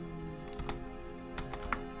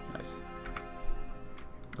 Nice.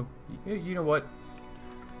 Oh, you know what?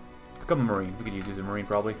 Become a Marine. We could use a Marine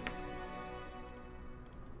probably.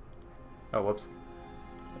 Oh, whoops.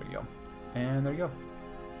 There you go. And there you go.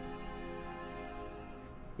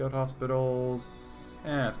 Field hospitals.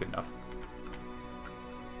 That's good enough.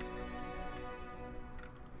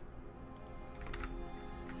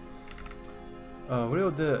 Rio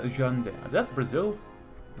de Janeiro. That's Brazil?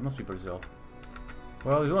 It must be Brazil.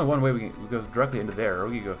 Well, there's only one way we can go directly into there.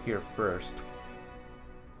 We can go here first.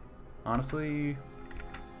 Honestly,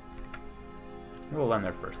 we'll land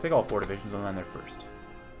there first. Take all 4 divisions and land there first.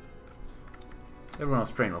 Everyone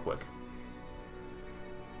else train real quick.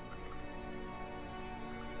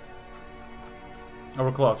 Oh,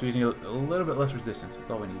 we're close. We're using a little bit less resistance. That's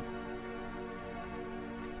all we need.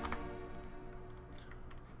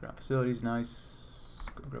 Ground facilities, nice.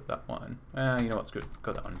 Go grab that one. You know what's good?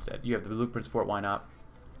 Go that one instead. You have the blueprints for it. Why not?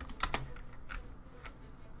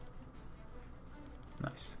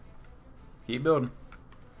 Nice. Keep building.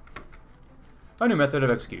 A new method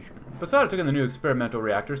of execution. Posada took in the new experimental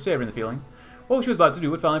reactor, savoring the feeling. What she was about to do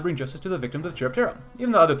would finally bring justice to the victims of Chirropterra.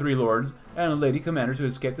 Even the other 3 lords and lady commanders who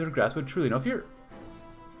escaped their grasp would truly know fear.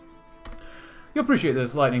 You'll appreciate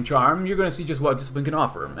this lightning charm. You're going to see just what discipline can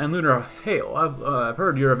offer. And Lunar Hail, I've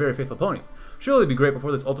heard you're a very faithful pony. Surely be grateful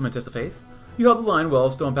for this ultimate test of faith. You held the line well,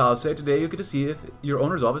 Stone Palisade. Today you get to see if your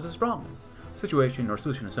owner's office is strong. Situation or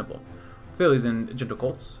solution is simple. Failures in gentle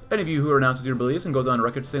cults. Any of you who renounces your beliefs and goes on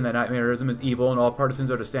record saying that nightmarism is evil and all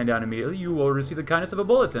partisans are to stand down immediately, you will receive the kindness of a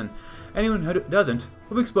bulletin. Anyone who doesn't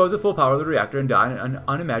will be exposed to full power of the reactor and die in an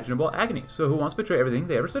unimaginable agony. So who wants to betray everything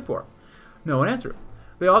they ever stood for? No one answered.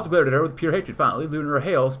 They all glared at her with pure hatred. Finally, Lunar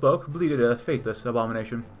Hale spoke, bleated a faithless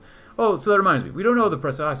abomination. Oh, so that reminds me. We don't know the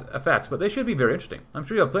precise effects, but they should be very interesting. I'm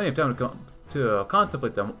sure you have plenty of time to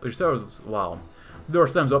contemplate them yourselves while the door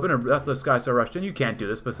slams open and a breathless Sky Star rushed in. You can't do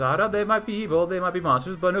this, Posada. They might be evil, they might be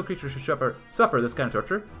monsters, but no creature should suffer this kind of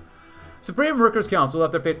torture. Supreme Workers' Council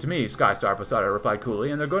left their fate to me, Sky Star, Posada replied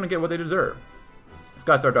coolly, and they're going to get what they deserve.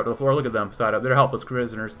 Sky Star dropped to the floor. Look at them, Posada. They're helpless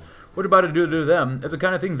prisoners. What about to do to them? It's the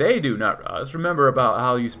kind of thing they do, not us. Remember about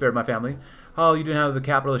how you spared my family? How you didn't have the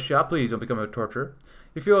capitalist shot? Please don't become a torturer.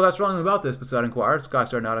 You feel that strongly about this? Posada inquired. Sky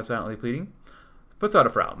Star nodded, silently pleading. Posada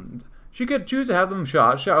frowned. She could choose to have them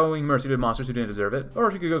shot, showing mercy to monsters who didn't deserve it,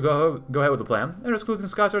 or she could go ahead with the plan and risk losing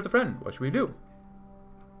Sky Star as a friend. What should we do?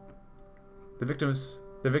 The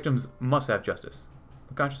victims must have justice.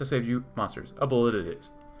 The conscience has saved you, monsters. A bullet it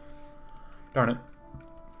is. Darn it.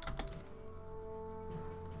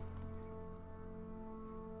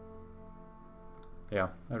 Yeah,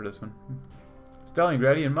 I heard this one.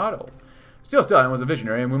 Stalingradian motto. Still, Stalin was a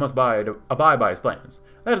visionary, and we must abide by his plans.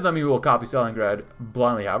 That does not mean we will copy Stalingrad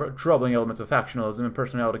blindly, however. Troubling elements of factionalism and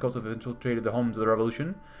personality cults have infiltrated the homes of the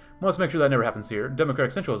revolution. We must make sure that never happens here.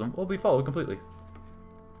 Democratic centralism will be followed completely.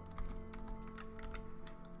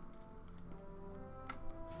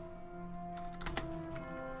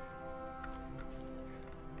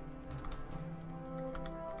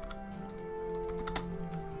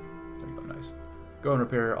 There you go, nice. Go and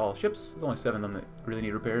repair all ships. There's only 7 of them that really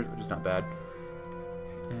need repairs, which is not bad.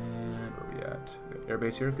 And where are we at? We got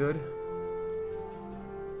airbase here, good.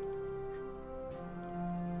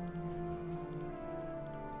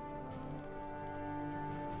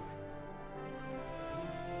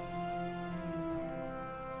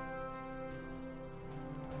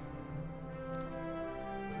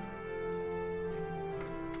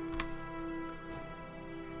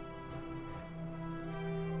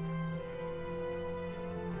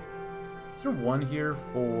 Is there one here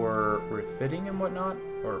for refitting and whatnot?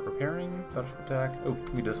 Or repairing? Battleship attack? Oh, we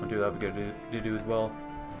can do this one too. That would be good to do as well.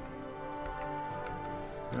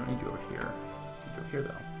 So we don't need you over here. We need you over here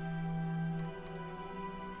though.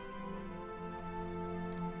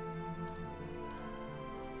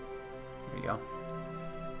 There you go.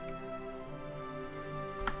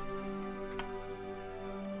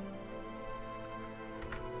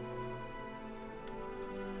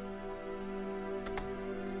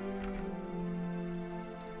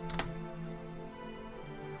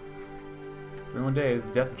 One day is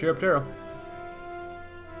death of Chirropterra.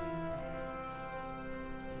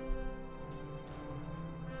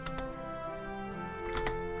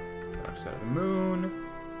 Dark side of the moon.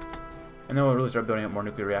 And then we'll really start building up more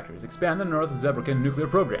nuclear reactors. Expand the North Zebrica nuclear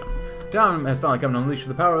program. Time has finally come to unleash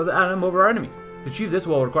the power of the atom over our enemies. To achieve this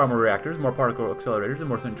will require more reactors, more particle accelerators, and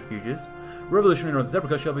more centrifuges. Revolution in North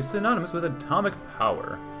Zebrica shall be synonymous with atomic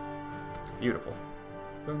power. Beautiful.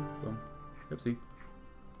 Boom, boom. Oopsie.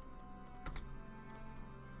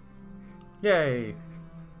 Yay!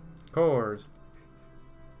 Cores.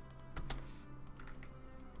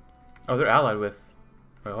 Oh, they're allied with...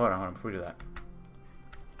 Wait, hold on, before we do that.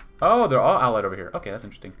 Oh, they're all allied over here. Okay, that's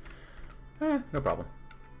interesting. No problem.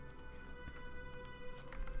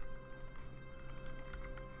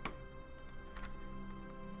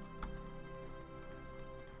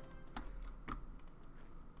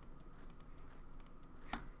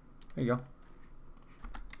 There you go.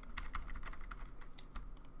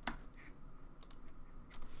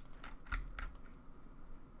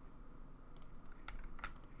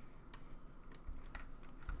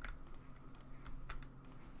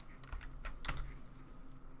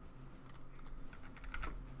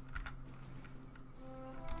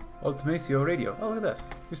 Ultimatio Radio. Oh, look at this.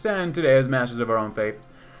 We stand today as masters of our own fate.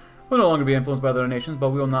 We'll no longer be influenced by other nations,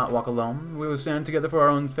 but we will not walk alone. We will stand together for our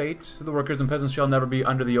own fate. The workers and peasants shall never be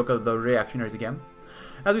under the yoke of the reactionaries again.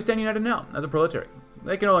 As we stand united now, as a proletariat.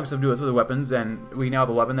 They can no longer subdue us with weapons, and we now have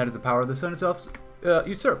a weapon that is the power of the sun itself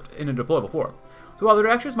usurped in a deployable form. So while the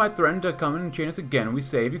reactionaries might threaten to come and chain us again, we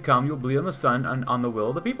say if you come, you'll bleed on the sun and on the will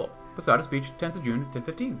of the people. Posada speech, 10th of June,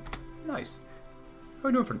 10:15. Nice. How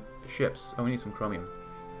are we doing for ships? Oh, we need some chromium.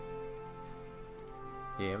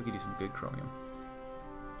 Yeah, we could do some good chromium.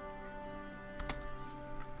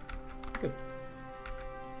 Good.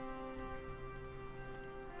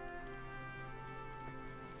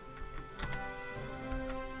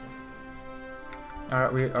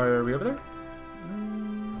 Alright, are we over there?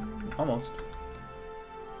 almost.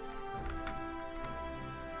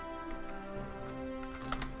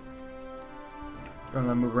 Gonna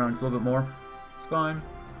let them move around just a little bit more. It's fine.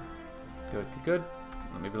 Good, good, good.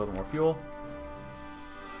 Maybe a little bit more fuel.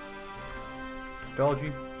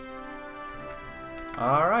 Technology.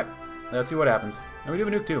 Alright. Let's see what happens. And we do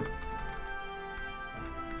have a nuke too.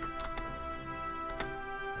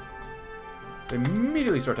 They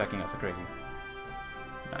immediately start attacking us like crazy.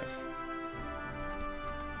 Nice.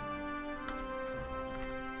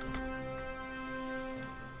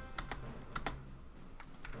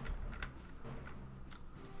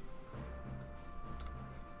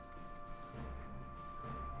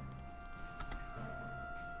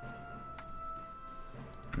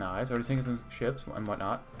 Nice, already sinking some ships and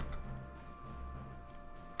whatnot.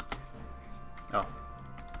 Oh.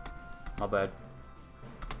 My bad.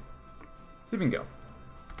 See if we can go.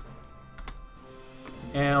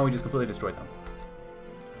 And we just completely destroyed them.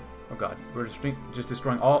 Oh god, we're just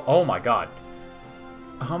destroying all... Oh my god.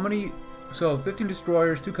 How many... So, 15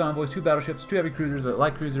 destroyers, 2 convoys, 2 battleships, 2 heavy cruisers, a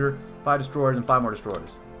light cruiser, 5 destroyers, and 5 more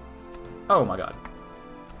destroyers. Oh my god.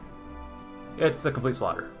 It's a complete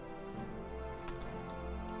slaughter.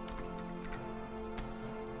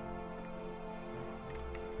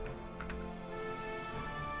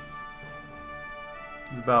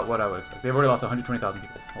 It's about what I would expect. They've already lost 120,000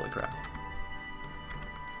 people. Holy crap.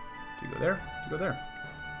 Do you go there? Do you go there?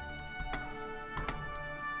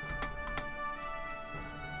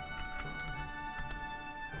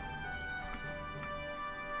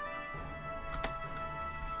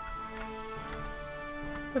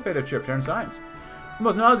 The fate of Chirropterra in science. The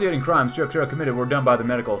most nauseating crimes Chirropterra committed were done by the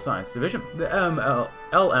Medical Science Division, the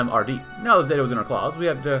LMRD. Now this data was in our claws, we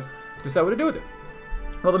have to decide what to do with it.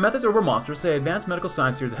 While the methods were monstrous, say advanced medical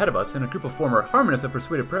science years ahead of us, and a group of former harmonists have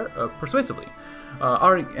persuaded persuasively.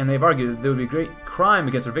 And they've argued that there would be great crime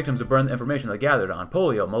against their victims to burn the information they gathered on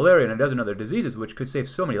polio, malaria, and a dozen other diseases which could save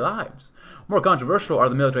so many lives. More controversial are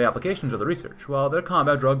the military applications of the research. While their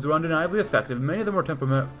combat drugs were undeniably effective, many of them were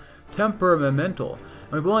temperamental,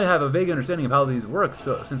 and we only have a vague understanding of how these work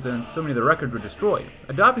since then so many of the records were destroyed.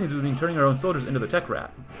 Adopting these would mean turning our own soldiers into the tech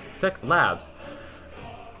labs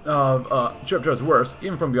of Chirropterra's worse,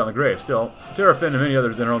 even from beyond the grave. Still, Terrafin and many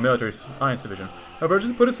others in our own military science division have urged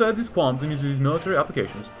us to put aside these qualms and use these military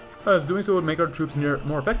applications, as doing so would make our troops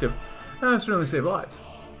more effective and certainly save lives.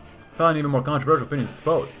 Following even more controversial opinions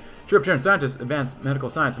proposed, Chirropterran scientists advanced medical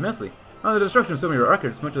science immensely, and the destruction of so many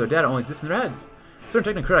records, much of their data only exists in their heads.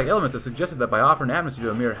 Certain technocratic elements have suggested that by offering amnesty to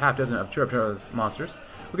a mere half-dozen of Chirropterra's monsters,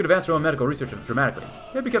 we could advance our own medical research dramatically.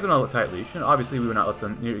 They'd be kept on a tight leash, and obviously we would not let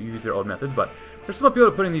them use their old methods, but there's some appeal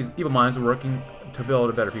to putting these evil minds working to build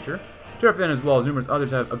a better future. Terrapin, as well as numerous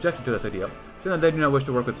others, have objected to this idea, saying that they do not wish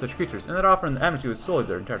to work with such creatures, and that offering the amnesty would sully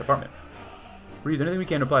their entire department. We use anything we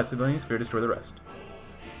can to apply a civilian sphere to destroy the rest.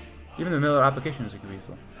 Even the military applications could be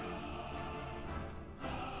useful.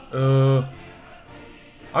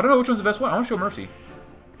 I don't know which one's the best one. I want to show Mercy.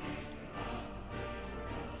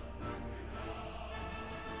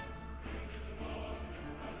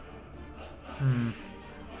 I'm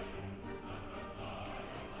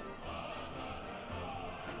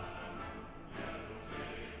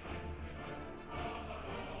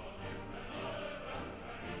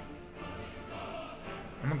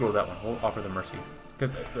gonna go with that one. We'll offer them Mercy.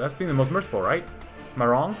 Because that's being the most merciful, right? Am I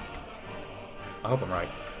wrong? I hope I'm right.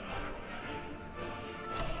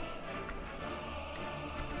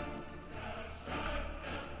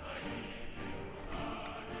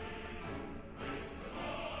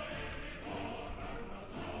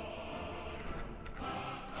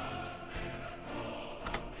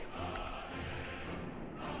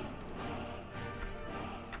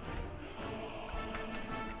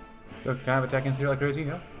 So kind of attacking here like crazy,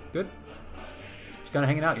 yeah? Good. Just kind of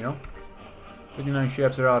hanging out, you know? 59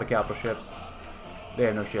 ships, they're out of capital ships. They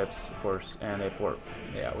have no ships, of course, and they have 4.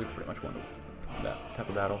 Yeah, we pretty much won that type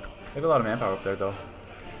of battle. They have a lot of manpower up there, though.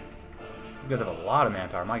 These guys have a lot of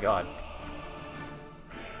manpower, my god.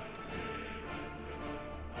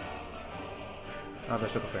 Oh, they're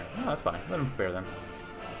still preparing. Oh, that's fine. Let them prepare then.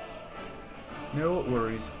 No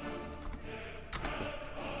worries.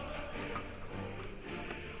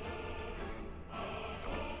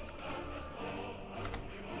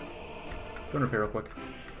 Go and repair real quick.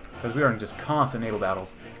 Because we are in just constant naval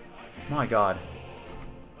battles. My god.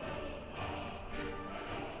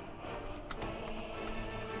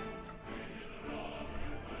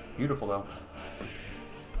 Beautiful, though.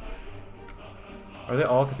 Are they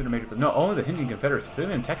all considered major... No, only the Hindian Confederacy. So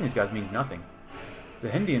even attacking these guys means nothing. The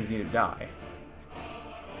Hindians need to die.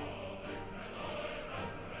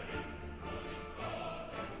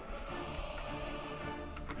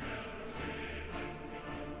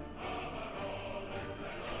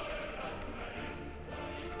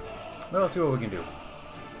 Well, let's see what we can do.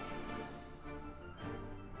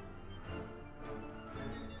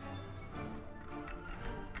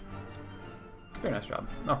 Very nice job.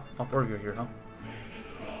 Oh, all 4 of you are here, huh?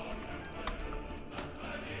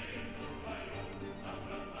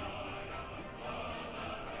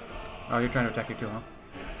 Oh, you're trying to attack you too, huh?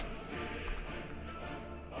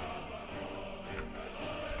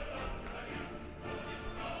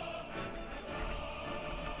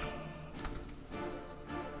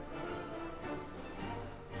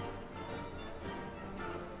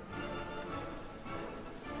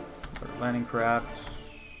 Landing craft.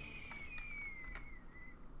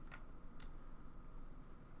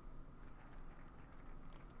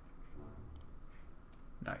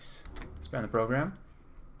 Nice. Expand the program.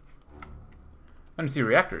 Undersea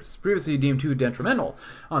reactors. Previously deemed too detrimental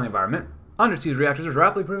on the environment, undersea reactors are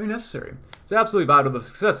rapidly proving necessary. It's absolutely vital to the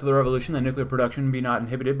success of the revolution that nuclear production be not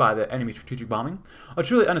inhibited by the enemy strategic bombing. A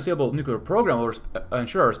truly unassailable nuclear program will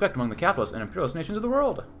ensure our respect among the capitalist and imperialist nations of the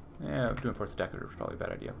world. Yeah, doing force attack is probably a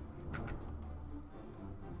bad idea.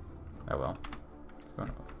 Oh well. It's going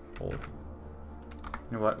to hold.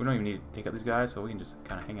 You know what? We don't even need to take out these guys, so we can just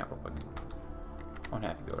kind of hang out real quick. I won't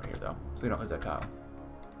have to go over here, though, so we don't lose that tile.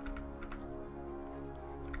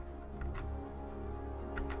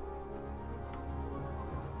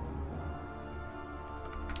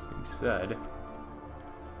 Being said,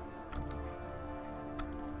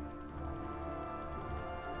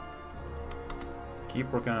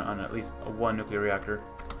 keep working on at least one nuclear reactor.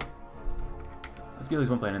 Let's get at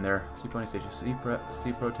least one plane in there. Sea planning stages. Sea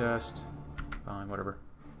protest. Fine, whatever.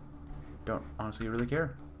 Don't honestly really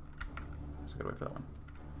care. Just gotta wait for that one.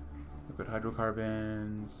 Liquid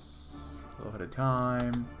hydrocarbons. A little ahead of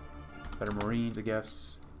time. Better marines, I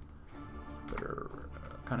guess. Better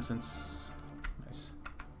reconnaissance. Nice.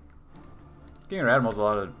 Getting our admirals a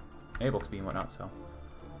lot of naval XP and whatnot, so.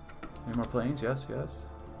 Any more planes? Yes, yes.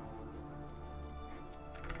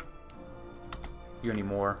 You need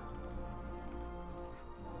more.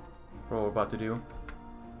 For what we're about to do.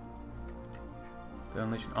 To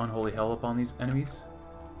unleash an unholy hell upon these enemies.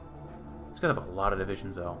 These guys have a lot of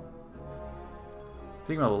divisions, though.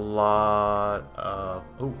 Taking a lot of...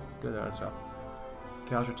 Oh, good other stuff.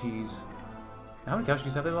 Casualties. How many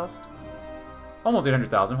casualties have they lost? Almost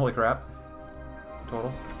 800,000. Holy crap.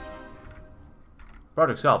 Total.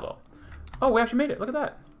 Project Salvo. Oh, we actually made it. Look at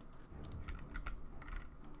that.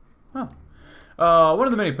 Oh. One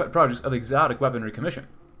of the many projects of the Exotic Weaponry Commission.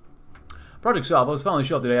 Project Salvo was finally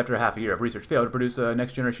shelved today after half a year of research failed to produce a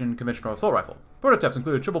next-generation conventional assault rifle. Prototypes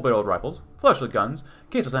included triple-barreled rifles, flashlight guns,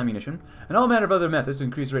 caseless ammunition, and all manner of other methods to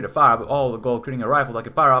increase the rate of fire, but all the goal of creating a rifle that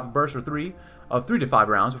could fire off a burst of 3 to 5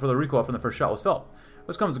 rounds before the recoil from the first shot was felt.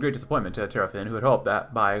 This comes as a great disappointment to Terrafin, who had hoped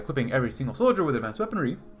that by equipping every single soldier with advanced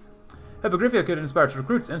weaponry, Hippogriffia could inspire its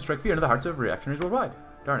recruits and strike fear into the hearts of reactionaries worldwide.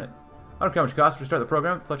 Darn it. I don't care how much it costs to restart the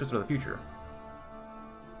program, fletch us to the future.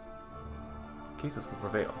 Cases will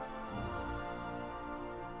prevail.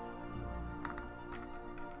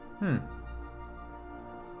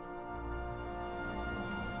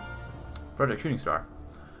 Project Shooting Star.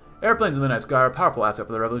 Airplanes in the night sky are a powerful asset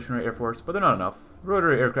for the Revolutionary Air Force, but they're not enough.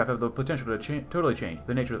 Rotary aircraft have the potential to totally change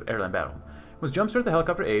the nature of airline battle. We must jumpstart the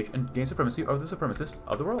helicopter age and gain supremacy over the supremacists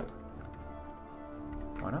of the world.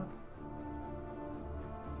 Why not?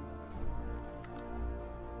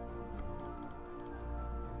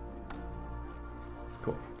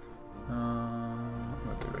 Cool.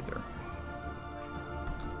 Right there.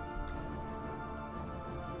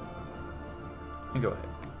 And go ahead.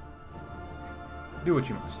 Do what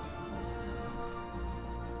you must.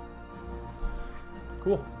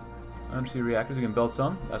 Cool. Undersea reactors, we can build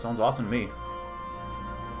some. That sounds awesome to me.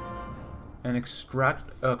 And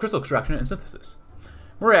crystal extraction and synthesis.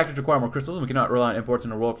 More reactors require more crystals, and we cannot rely on imports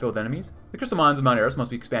in a world filled with enemies. The crystal mines of Mount Eris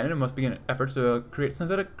must be expanded and must begin efforts to create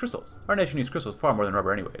synthetic crystals. Our nation needs crystals far more than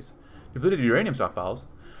rubber anyways. Depleted uranium stockpiles.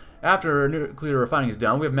 After nuclear refining is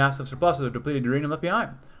done, we have massive surpluses of depleted uranium left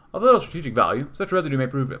behind. Of little strategic value, such residue may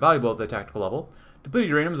prove valuable at the tactical level. Depleted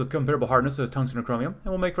uranium is of comparable hardness to tungsten or chromium,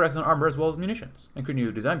 and will make for excellent armor as well as munitions, and create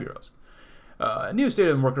new design bureaus. New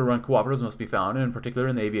state-of-the-art worker-run cooperatives must be found, and in particular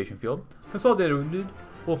in the aviation field. Consolidated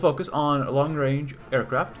will focus on long-range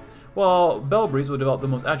aircraft, while Bellbreeze will develop the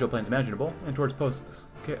most agile planes imaginable, and towards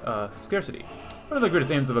post-scarcity. One of the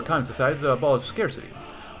greatest aims of a common society is to abolish scarcity.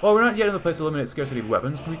 While we're not yet in the place to eliminate scarcity of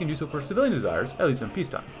weapons, we can do so for civilian desires, at least in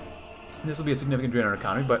peacetime. This will be a significant drain on our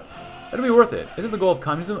economy, but it'll be worth it. Isn't the goal of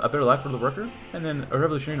communism a better life for the worker? And then a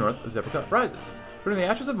revolutionary north, Zebrica, rises. From the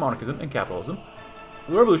ashes of monarchism and capitalism,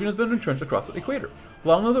 the revolution has been entrenched across the equator.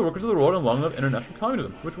 Long live the workers of the world, and long live international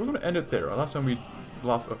communism, which we're going to end it there. Last time we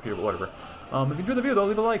lost up here, but whatever. If you enjoyed the video, though,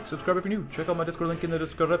 leave a like, subscribe if you're new, check out my Discord link in the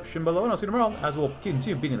description below, and I'll see you tomorrow, as we'll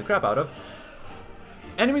continue beating the crap out of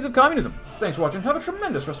enemies of communism. Thanks for watching. Have a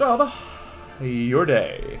tremendous rest of your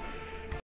day.